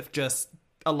shocked if just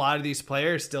a lot of these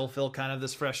players still feel kind of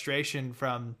this frustration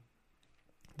from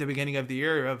the beginning of the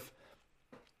year of,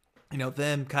 you know,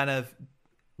 them kind of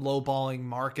lowballing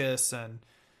Marcus and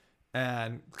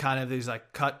kind of these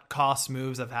like cut cost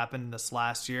moves have happened this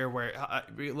last year where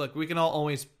look, we can all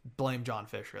always blame John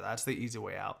Fisher. That's the easy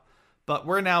way out. But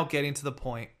we're now getting to the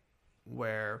point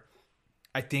where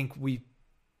I think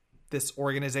this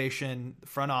organization,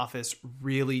 front office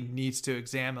really needs to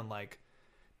examine like,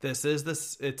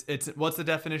 it's what's the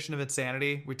definition of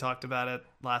insanity? We talked about it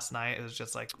last night. It was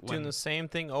just like doing the same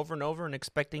thing over and over and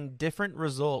expecting different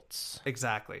results.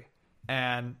 Exactly.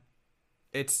 And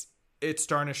it's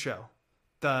starting to show.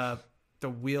 The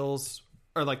wheels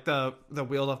or like the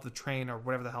wheels off the train or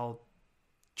whatever the hell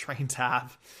trains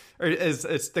have, or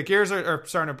it's the gears are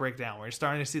starting to break down. We're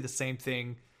starting to see the same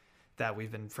thing that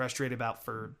we've been frustrated about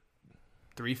for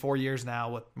 3-4 years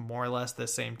now with more or less the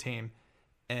same team.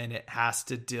 And it has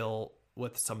to deal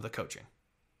with some of the coaching.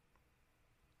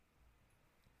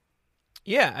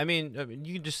 Yeah, I mean,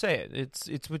 you can just say it.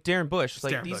 It's with Darren Bush. It's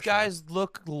like Darren these Bush, guys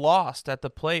look lost at the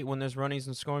plate when there's runnings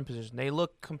in scoring position. They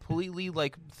look completely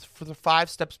like for the 5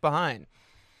 steps behind.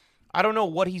 I don't know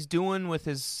what he's doing with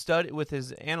his study, with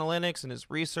his analytics and his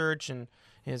research and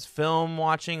his film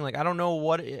watching. Like I don't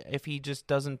know if he just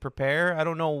doesn't prepare. I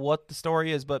don't know what the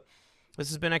story is, but this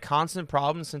has been a constant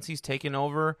problem since he's taken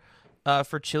over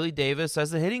for Chili Davis as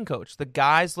the hitting coach. The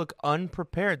guys look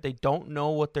unprepared. They don't know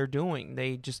what they're doing.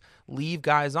 They just leave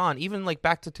guys on. Even like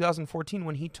back to 2014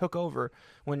 when he took over,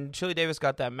 when Chili Davis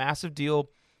got that massive deal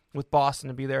with Boston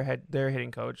to be their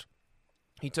hitting coach.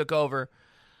 He took over.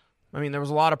 I mean, there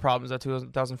was a lot of problems that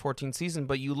 2014 season,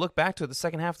 but you look back to it, the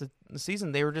second half of the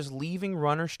season, they were just leaving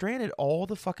runners stranded all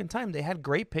the fucking time. They had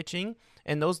great pitching,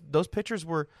 and those pitchers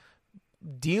were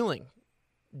dealing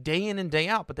day in and day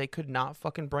out, but they could not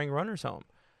fucking bring runners home.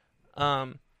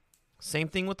 Same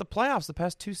thing with the playoffs the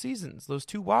past 2 seasons. Those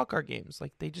 2 wildcard games,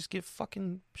 like they just get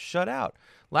fucking shut out.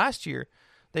 Last year,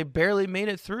 they barely made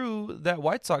it through that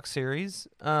White Sox series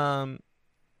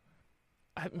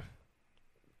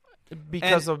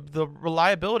because of the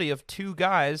reliability of 2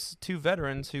 guys, 2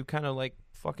 veterans who kind of like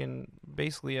fucking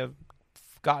basically have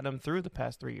gotten them through the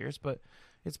past 3 years. But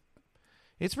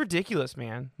it's ridiculous,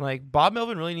 man. Like Bob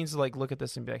Melvin really needs to like look at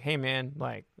this and be like, "Hey, man,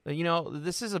 like you know,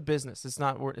 this is a business. It's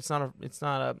not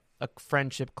a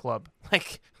friendship club.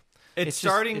 Like it's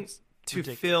starting to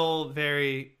feel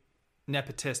very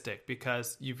nepotistic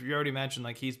because you've already mentioned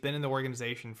like he's been in the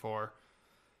organization for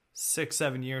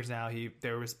 6-7 years now.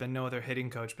 There has been no other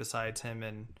hitting coach besides him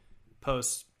and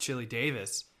post Chili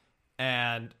Davis,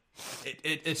 and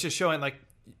it's just showing like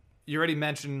you already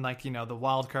mentioned like you know the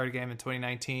wild card game in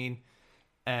 2019.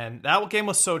 And that game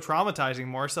was so traumatizing,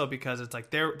 more so because it's like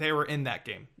they were in that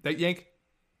game. The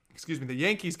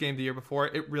Yankees game the year before,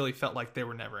 it really felt like they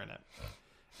were never in it.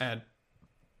 And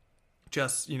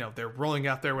just, you know, they're rolling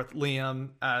out there with Liam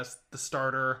as the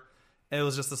starter. It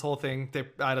was just this whole thing.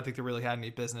 I don't think they really had any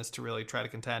business to really try to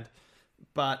contend.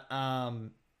 But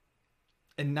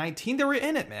in 19, they were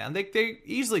in it, man. They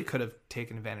easily could have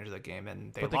taken advantage of the game,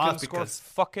 and they lost because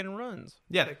fucking runs.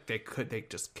 Yeah, they could. They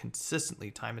just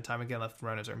consistently, time and time again, left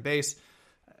runners on base.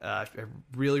 I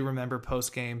really remember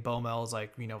post game, Bomel was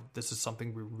like, you know, this is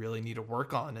something we really need to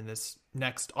work on in this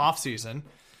next offseason.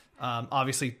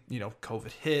 Obviously, you know,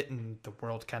 COVID hit and the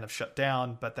world kind of shut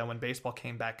down. But then when baseball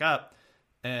came back up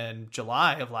in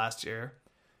July of last year,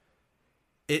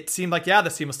 it seemed like, yeah, the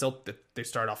team was still, they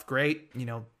started off great. You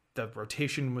know, the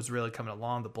rotation was really coming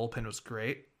along. The bullpen was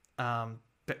great.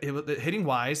 But hitting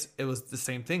wise, it was the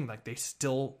same thing. Like they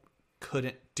still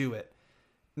couldn't do it.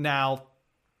 Now,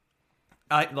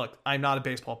 I'm not a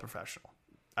baseball professional.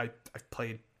 I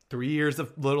played 3 years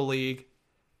of little league,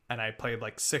 and I played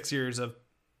like 6 years of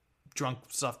drunk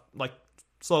stuff, like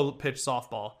slow pitch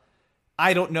softball.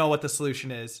 I don't know what the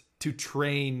solution is to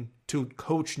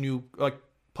coach new like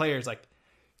players. Like,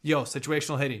 yo,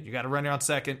 situational hitting. You got to run on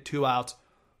second, 2 outs.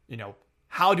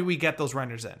 How do we get those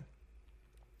runners in?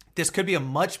 This could be a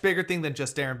much bigger thing than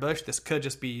just Aaron Bush. This could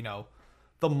just be,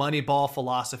 the money ball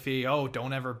philosophy. Oh,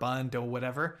 don't ever bunt, don't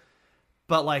whatever.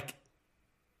 But like,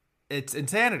 it's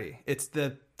insanity. It's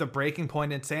the breaking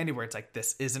point in insanity where it's like,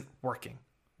 this isn't working.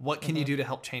 What can you do to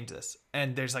help change this?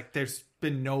 And there's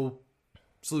been no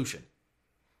solution.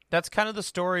 That's kind of the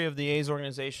story of the A's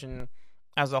organization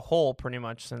as a whole, pretty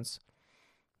much, since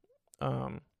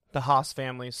the Haas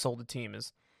family sold the team.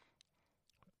 Is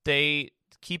they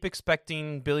keep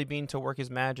expecting Billy Beane to work his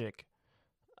magic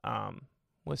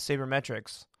with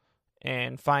sabermetrics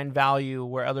and find value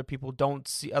where other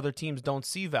teams don't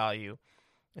see value,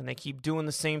 and they keep doing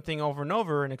the same thing over and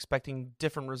over and expecting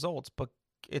different results, but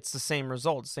it's the same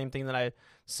results. Same thing that I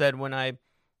said when I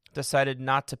decided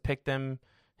not to pick them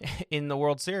in the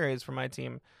World Series for my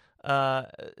team.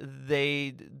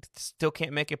 They still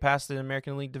can't make it past the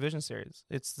American League Division Series.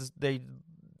 It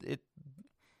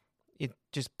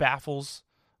just baffles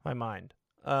my mind.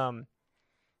 And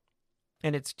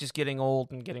it's just getting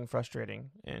old and getting frustrating.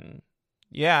 And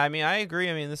yeah, I mean, I agree.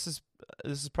 I mean, this is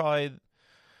probably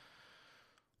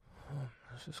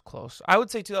this is close. I would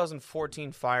say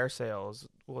 2014 fire sales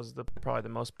was probably the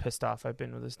most pissed off I've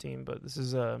been with this team. But this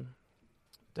is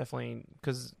definitely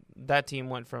because that team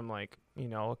went from a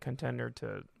contender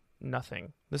to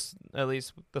nothing. This, at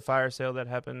least the fire sale that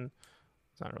happened.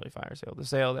 It's not really fire sale. The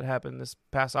sale that happened this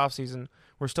past offseason,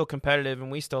 we're still competitive,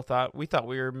 and we thought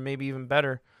we were maybe even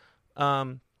better.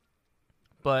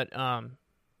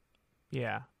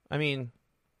 Yeah. I mean,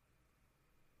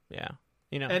 yeah.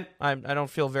 And I don't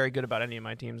feel very good about any of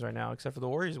my teams right now, except for the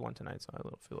Warriors won tonight, so I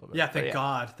feel a little bit. Yeah, thank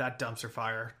God that dumpster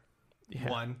fire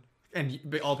won,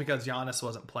 and all because Giannis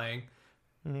wasn't playing.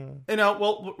 Mm.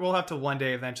 We'll have to one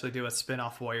day eventually do a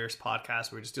spin-off Warriors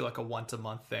podcast where we just do like a once a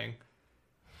month thing.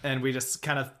 And we just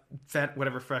kind of vent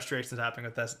whatever frustrations happening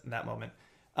with us in that moment.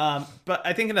 But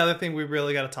I think another thing we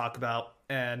really got to talk about,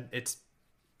 and it's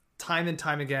time and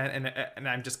time again, and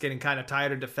I'm just getting kind of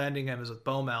tired of defending him, is with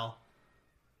Bomel.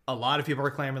 A lot of people are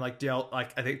claiming I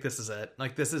think this is it.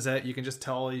 Like, this is it. You can just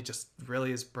tell he just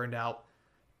really is burned out.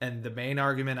 And the main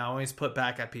argument I always put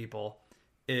back at people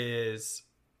is,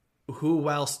 who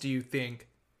else do you think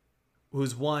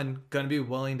who's going to be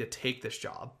willing to take this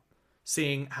job?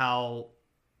 Seeing how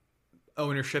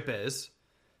ownership is,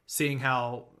 seeing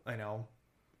how,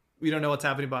 we don't know what's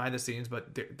happening behind the scenes,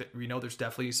 but we know there's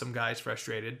definitely some guys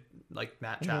frustrated, like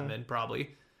Matt Chapman,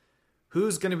 probably.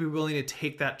 Who's going to be willing to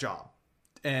take that job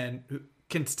and who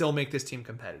can still make this team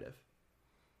competitive?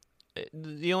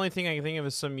 The only thing I can think of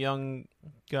is some young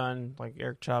gun like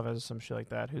Eric Chavez, some shit like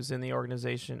that, who's in the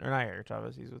organization, or not Eric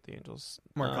Chavez, he's with the Angels.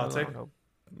 Mark Kotsay?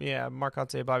 Yeah, Mark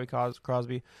Kotsay, Bobby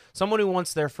Crosby. Someone who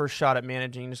wants their first shot at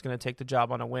managing and just going to take the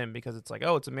job on a whim because it's like,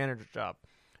 oh, it's a manager's job.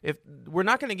 If we're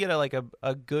not going to get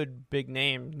a good big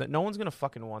name, that no one's going to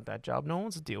fucking want that job. No one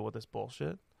wants to deal with this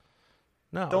bullshit.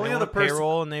 No, the only other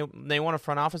payroll and they want a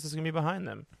front office that's going to be behind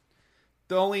them.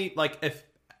 The only if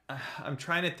I'm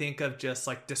trying to think of just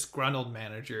disgruntled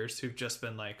managers who've just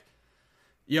been like,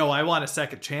 yo, I want a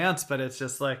second chance, but it's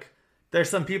just there's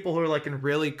some people who are in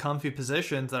really comfy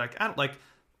positions that I don't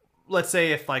let's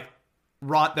say if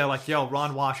Ron, they're like, yo,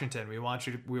 Ron Washington, we want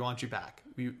you back.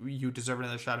 You deserve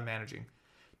another shot at managing.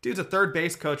 Dude's a third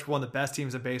base coach for one of the best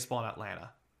teams in baseball in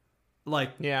Atlanta.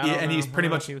 He's pretty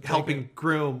much helping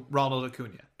groom Ronald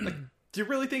Acuna. Do you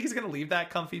really think he's going to leave that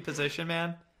comfy position,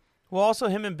 man? Well, also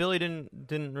him and Billy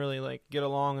didn't really get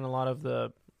along in a lot of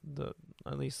the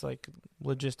at least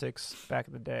logistics back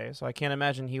in the day. So I can't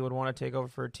imagine he would want to take over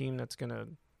for a team that's going to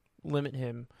limit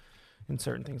him in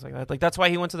certain things like that. That's why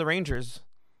he went to the Rangers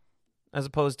as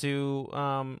opposed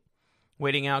to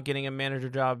waiting out getting a manager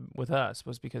job with us,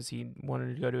 was because he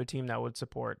wanted to go to a team that would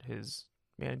support his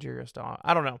managerial style.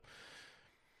 I don't know.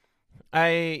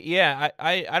 I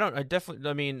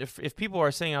mean, if people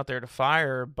are saying out there to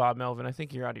fire Bob Melvin, I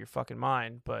think you're out of your fucking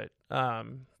mind. But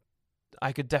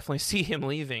I could definitely see him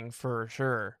leaving for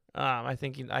sure. I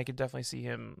think I could definitely see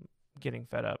him getting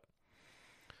fed up.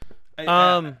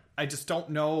 I just don't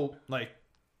know.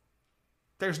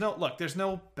 There's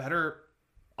no better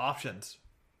options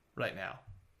right now.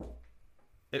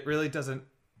 It really doesn't.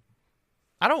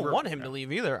 I don't want him to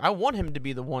leave either. I want him to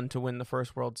be the one to win the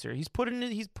first World Series. He's put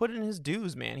in his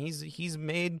dues, man. He's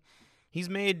made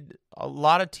a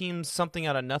lot of teams something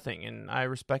out of nothing, and I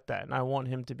respect that. And I want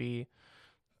him to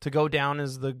go down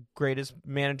as the greatest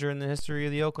manager in the history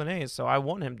of the Oakland A's. So I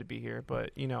want him to be here, but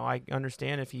I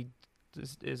understand if he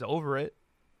is over it.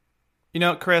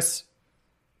 Chris,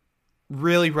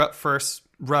 really rough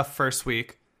first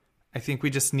week. I think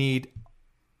we just need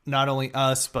not only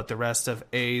us, but the rest of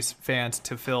A's fans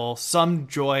to feel some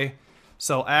joy.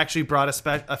 So I actually brought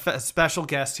a special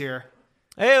guest here.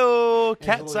 Hey-o,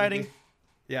 cat sighting. Evie.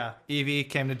 Yeah, Evie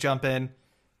came to jump in.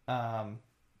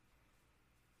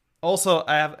 Also,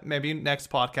 I have maybe next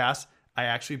podcast, I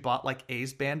actually bought like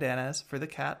A's bandanas for the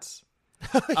cats.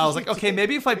 I was like, okay,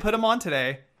 maybe if I put them on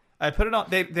today, I put it on.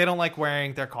 They don't like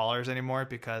wearing their collars anymore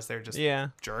because they're just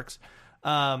jerks.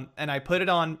 And I put it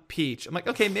on Peach. I'm like,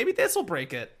 okay, maybe this will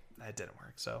break it. It didn't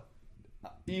work. So,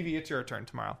 Evie, it's your turn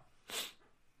tomorrow.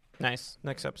 Nice.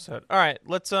 Next episode. All right,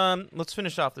 let's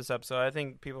finish off this episode. I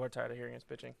think people are tired of hearing us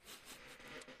pitching.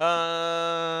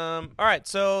 All right,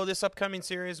 so this upcoming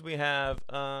series we have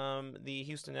the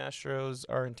Houston Astros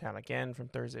are in town again from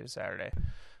Thursday to Saturday.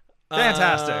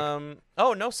 Fantastic.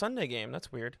 No Sunday game.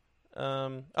 That's weird.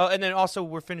 And then also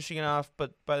we're finishing it off,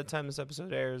 but by the time this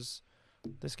episode airs,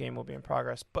 this game will be in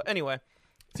progress. But anyway.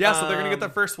 Yeah, so they're going to get their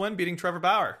first win beating Trevor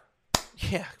Bauer.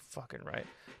 Yeah, fucking right.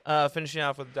 Finishing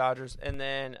off with the Dodgers. And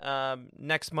then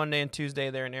next Monday and Tuesday,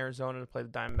 they're in Arizona to play the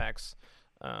Diamondbacks.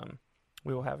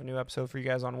 We will have a new episode for you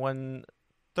guys on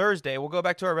Thursday. We'll go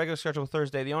back to our regular schedule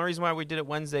Thursday. The only reason why we did it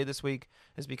Wednesday this week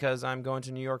is because I'm going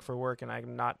to New York for work, and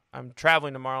I'm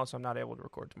traveling tomorrow, so I'm not able to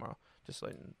record tomorrow. Just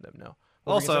letting them know.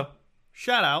 Also,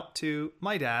 shout out to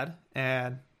my dad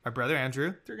and my brother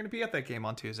Andrew. They're going to be at that game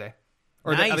on Tuesday.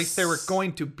 Or nice. At least they were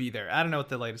going to be there. I don't know what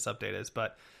the latest update is,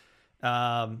 but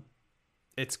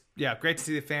it's great to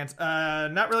see the fans.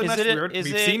 Not really much. We've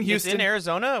seen Houston. It's in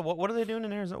Arizona? What are they doing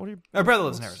in Arizona? My brother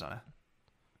lives in Arizona.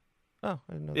 Oh,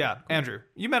 I didn't know yeah, that. Cool. Andrew.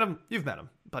 You've met him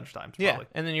a bunch of times, yeah, probably.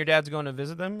 And then your dad's going to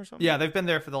visit them or something? Yeah, they've been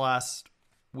there for the last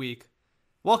week.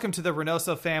 Welcome to the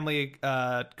Reynoso family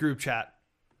group chat.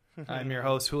 I'm your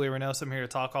host, Julio Reynoso. I'm here to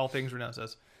talk all things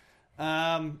Reynosos.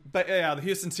 But yeah, the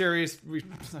Houston series,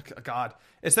 God,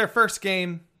 it's their first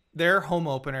game, their home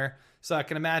opener. So I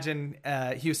can imagine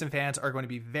Houston fans are going to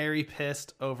be very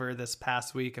pissed over this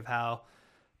past week of how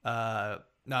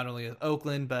not only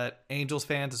Oakland, but Angels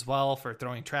fans as well for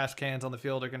throwing trash cans on the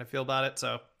field are going to feel about it.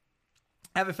 So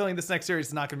I have a feeling this next series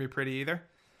is not going to be pretty either.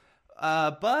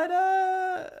 But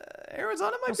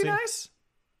Arizona might be nice.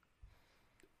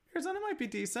 Arizona might be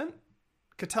decent.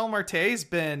 Ketel Marte's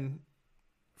been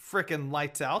freaking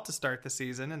lights out to start the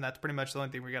season, and that's pretty much the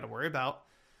only thing we got to worry about.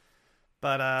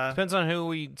 But depends on who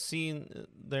we see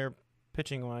their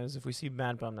pitching wise. If we see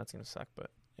Mad Bum, that's gonna suck. But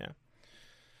yeah,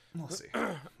 we'll see.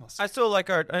 I still like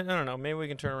I don't know. Maybe we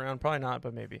can turn around. Probably not,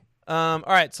 but maybe. All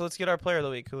right, so let's get our player of the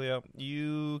week, Julio.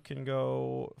 You can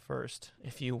go first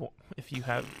if you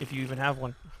even have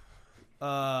one.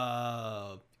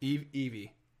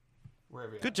 Evie.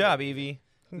 Good job, Evie.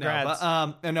 Congrats.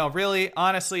 No, really,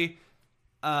 honestly,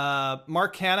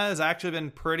 Mark Hanna has actually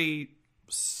been pretty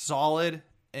solid,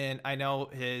 and I know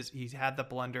he's had the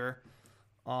blunder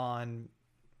on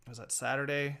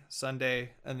Saturday,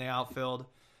 Sunday in the outfield.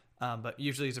 But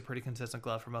usually he's a pretty consistent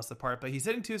glove for most of the part. But he's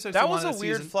hitting 261. That was a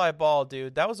weird fly ball,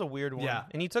 dude. That was a weird one. Yeah,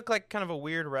 and he took like kind of a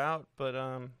weird route, but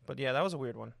yeah, that was a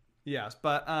weird one. Yes,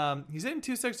 but he's hitting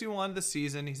 261 this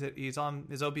season. He's on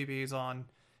his OBP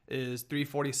is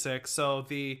 346. So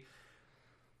the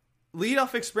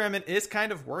leadoff experiment is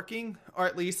kind of working, or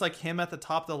at least like him at the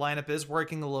top of the lineup is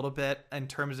working a little bit in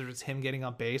terms of just him getting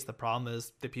on base. The problem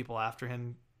is the people after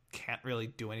him can't really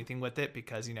do anything with it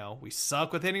because, we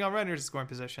suck with hitting on runners in scoring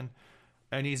position.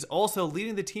 And he's also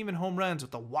leading the team in home runs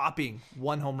with a whopping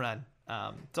 1 home run.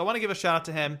 So I want to give a shout out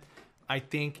to him. I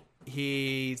think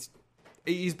he's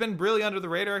been really under the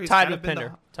radar. He's tied with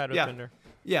Pinder. Pinder.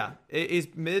 Yeah, he's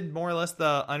more or less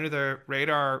the under the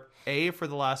radar A for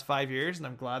the last 5 years, and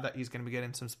I'm glad that he's going to be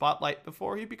getting some spotlight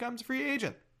before he becomes a free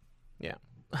agent. Yeah.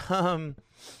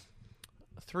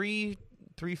 340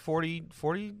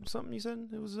 something you said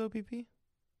it was OPP?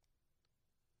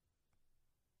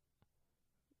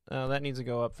 Oh, that needs to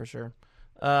go up for sure.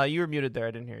 You were muted there.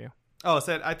 I didn't hear you. Oh,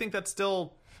 I think that's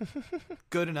still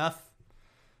good enough,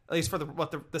 at least for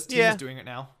this team is doing it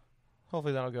now.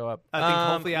 Hopefully that'll go up. I think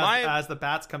hopefully as the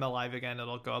bats come alive again,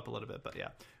 it'll go up a little bit. But yeah,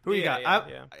 who you got?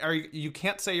 You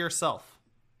can't say yourself.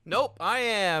 Nope, I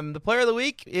am. The player of the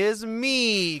week is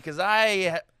me because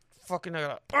I fucking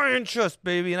iron chest,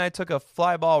 baby, and I took a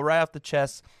fly ball right off the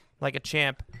chest like a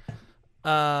champ.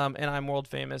 And I'm world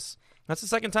famous. That's the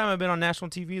second time I've been on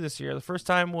national TV this year. The first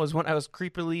time was when I was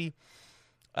creepily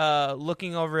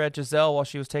looking over at Giselle while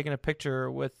she was taking a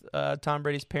picture with Tom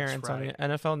Brady's parents on the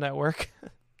NFL Network.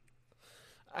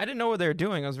 I didn't know what they were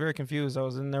doing. I was very confused. I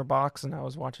was in their box and I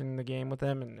was watching the game with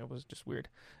them, and it was just weird.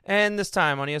 And this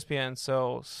time on ESPN,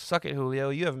 so suck it, Julio.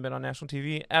 You haven't been on national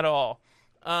TV at all.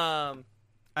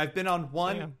 I've been on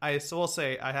one. Yeah. I will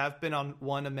say I have been on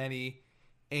one of many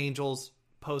Angels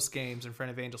post games in front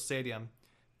of Angel Stadium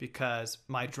because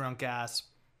my drunk ass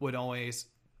would always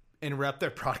interrupt their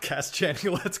broadcast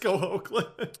chanting, "Let's go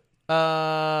Oakland."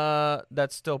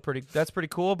 That's pretty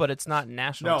cool, but it's not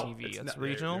national TV. It's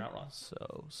regional.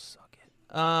 So suck it.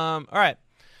 All right.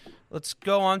 Let's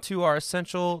go on to our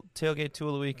essential tailgate tool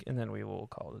of the week, and then we will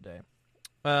call it a day.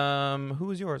 Who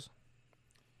is yours?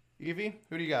 Evie,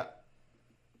 who do you got?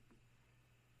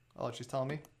 Oh, she's telling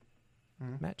me.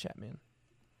 Matt Chapman.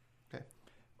 Okay.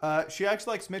 She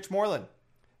actually likes Mitch Moreland.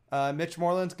 Mitch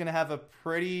Moreland's going to have a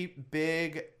pretty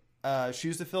big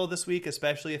shoes to fill this week,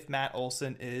 especially if Matt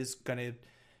Olson is going to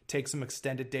take some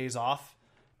extended days off.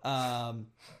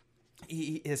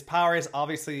 His power is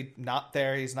obviously not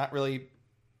there. He's not really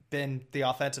been the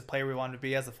offensive player we wanted to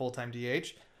be as a full-time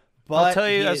DH. But I'll tell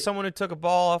you, as someone who took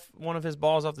one of his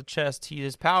balls off the chest,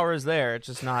 his power is there. It's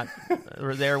just not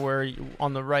there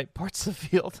on the right parts of the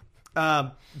field.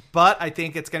 But I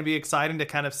think it's going to be exciting to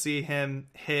kind of see him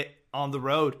hit on the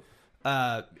road.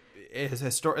 Most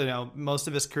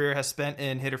of his career has spent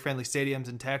in hitter-friendly stadiums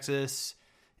in Texas,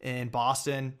 in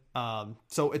Boston.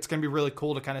 So it's going to be really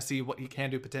cool to kind of see what he can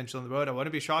do potentially on the road. I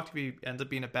wouldn't be shocked if he ends up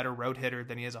being a better road hitter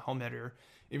than he is a home hitter,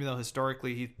 even though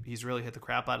historically he's really hit the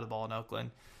crap out of the ball in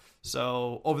Oakland.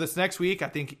 So over this next week,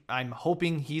 I'm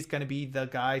hoping he's going to be the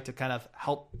guy to kind of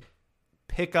help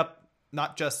pick up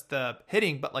not just the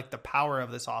hitting, but like the power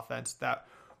of this offense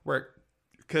where it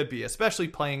could be,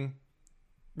 especially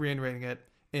reiterating it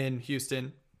in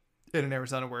Houston, in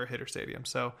Arizona, we're a hitter stadium.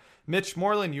 So Mitch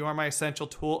Moreland, you are my essential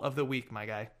tool of the week, my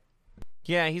guy.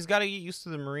 Yeah, he's got to get used to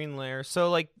the marine layer. So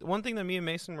like one thing that me and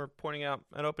Mason were pointing out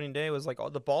at opening day was like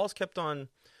the balls kept on,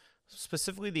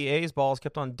 specifically the A's balls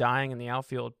kept on dying in the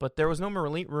outfield, but there was no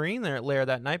marine layer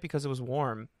that night because it was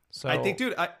warm. So I think,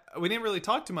 dude, we didn't really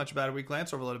talk too much about it. We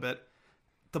glanced over a little bit.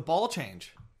 The ball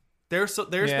change. There's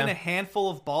been a handful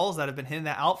of balls that have been hitting the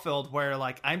outfield where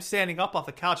like I'm standing up off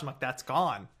the couch, I'm like, that's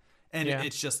gone. And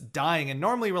it's just dying. And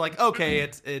normally we're like, okay,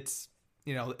 it's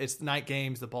night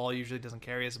games. The ball usually doesn't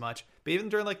carry as much. But even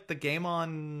during like the game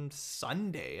on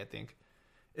Sunday, I think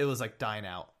it was like dying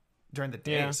out during the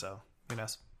day. Yeah. So who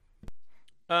knows?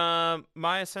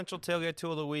 My essential tailgate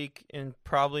tool of the week and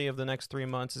probably of the next 3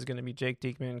 months is going to be Jake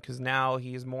Diekman, because now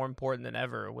he is more important than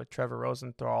ever with Trevor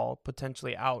Rosenthal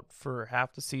potentially out for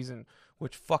half the season,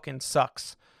 which fucking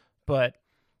sucks. But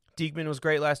Diekman was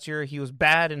great last year. He was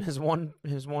bad in his one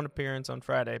appearance on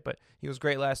Friday, but he was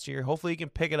great last year. Hopefully he can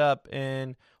pick it up,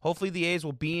 and hopefully the A's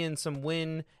will be in some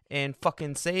win and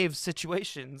fucking save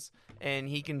situations, and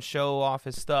he can show off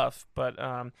his stuff. But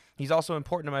he's also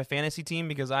important to my fantasy team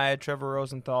because I had Trevor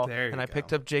Rosenthal, and I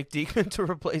picked up Jake Diekman to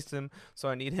replace him, so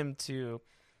I need him to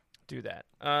do that.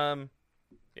 Yeah.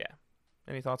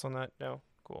 Any thoughts on that? No?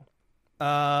 Cool.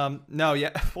 No,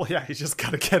 yeah. Well, yeah, he's just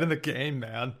got to get in the game,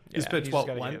 man. He's pitched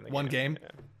one game. Yeah.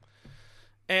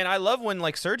 And I love when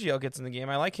like Sergio gets in the game.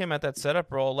 I like him at that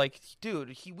setup role. Like,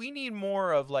 dude, we need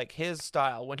more of like his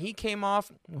style. When he came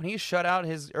off, when he shut out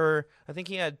I think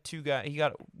he had two guys. He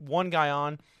got one guy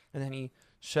on, and then he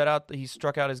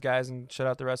struck out his guys and shut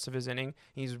out the rest of his inning.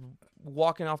 He's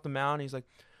walking off the mound. He's like,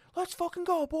 "Let's fucking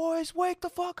go, boys! Wake the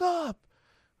fuck up!"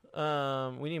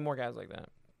 We need more guys like that.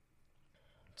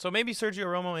 So maybe Sergio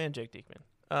Romo and Jake Diekman.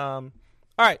 All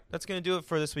right, that's going to do it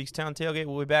for this week's Town Tailgate.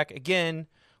 We'll be back again.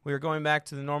 We are going back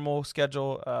to the normal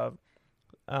schedule of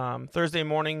Thursday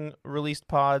morning released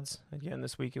pods. Again,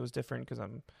 this week it was different because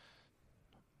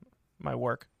my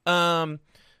work. Don't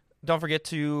forget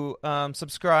to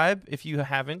subscribe if you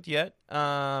haven't yet.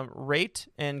 Rate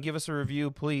and give us a review,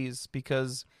 please,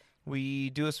 because we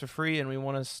do this for free and we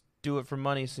want to do it for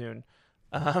money soon.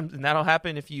 And that'll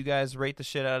happen if you guys rate the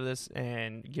shit out of this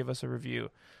and give us a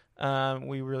review.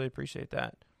 We really appreciate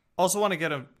that. Also want to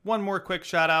get one more quick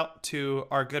shout out to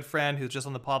our good friend who's just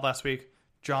on the pod last week,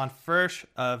 John Fursh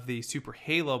of the Super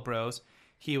Halo Bros.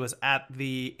 He was at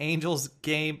the Angels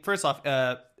game. First off,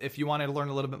 if you wanted to learn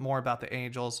a little bit more about the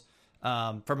Angels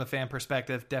from a fan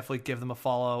perspective, definitely give them a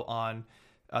follow on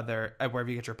wherever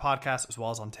you get your podcast, as well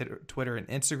as on Twitter and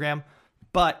Instagram.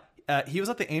 But he was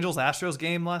at the Angels-Astros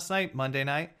game last night, Monday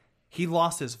night. He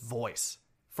lost his voice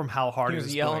from how hard he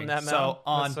was yelling that. So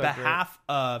on behalf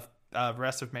of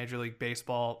rest of Major League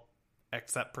Baseball,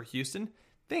 except for Houston,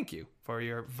 thank you for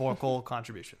your vocal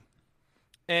contribution.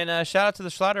 And shout out to the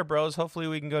Schlatter Bros. Hopefully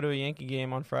we can go to a Yankee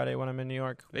game on Friday when I'm in New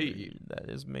York. Hey. That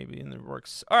is maybe in the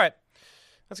works. All right.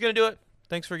 That's going to do it.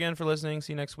 Thanks again for listening.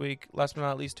 See you next week. Last but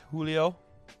not least, Julio.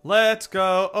 Let's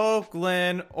go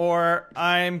Oakland, or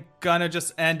I'm gonna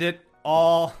just end it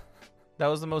all. That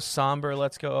was the most somber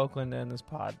Let's Go Oakland to end this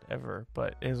pod ever,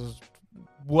 but it was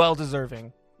well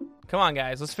deserving. Come on,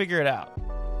 guys. Let's figure it out.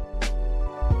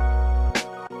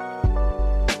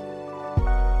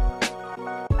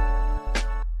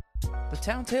 The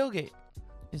Town Tailgate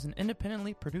is an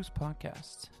independently produced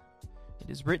podcast. It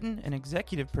is written and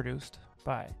executive produced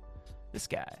by this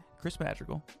guy, Chris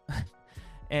Madrigal,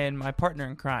 and my partner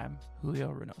in crime,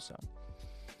 Julio Reynoso.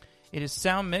 It is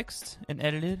sound mixed and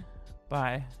edited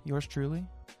by yours truly.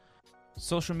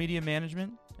 Social media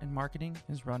management and marketing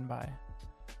is run by,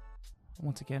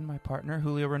 once again, my partner,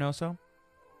 Julio Reynoso.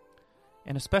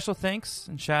 And a special thanks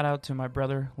and shout out to my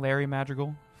brother, Larry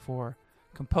Madrigal, for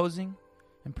composing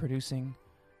and producing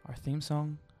our theme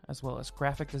song, as well as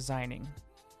graphic designing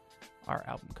our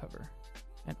album cover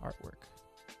and artwork.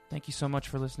 Thank you so much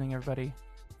for listening, everybody.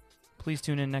 Please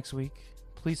tune in next week.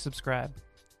 Please subscribe.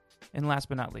 And last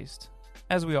but not least,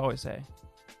 as we always say,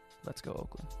 let's go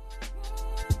Oakland.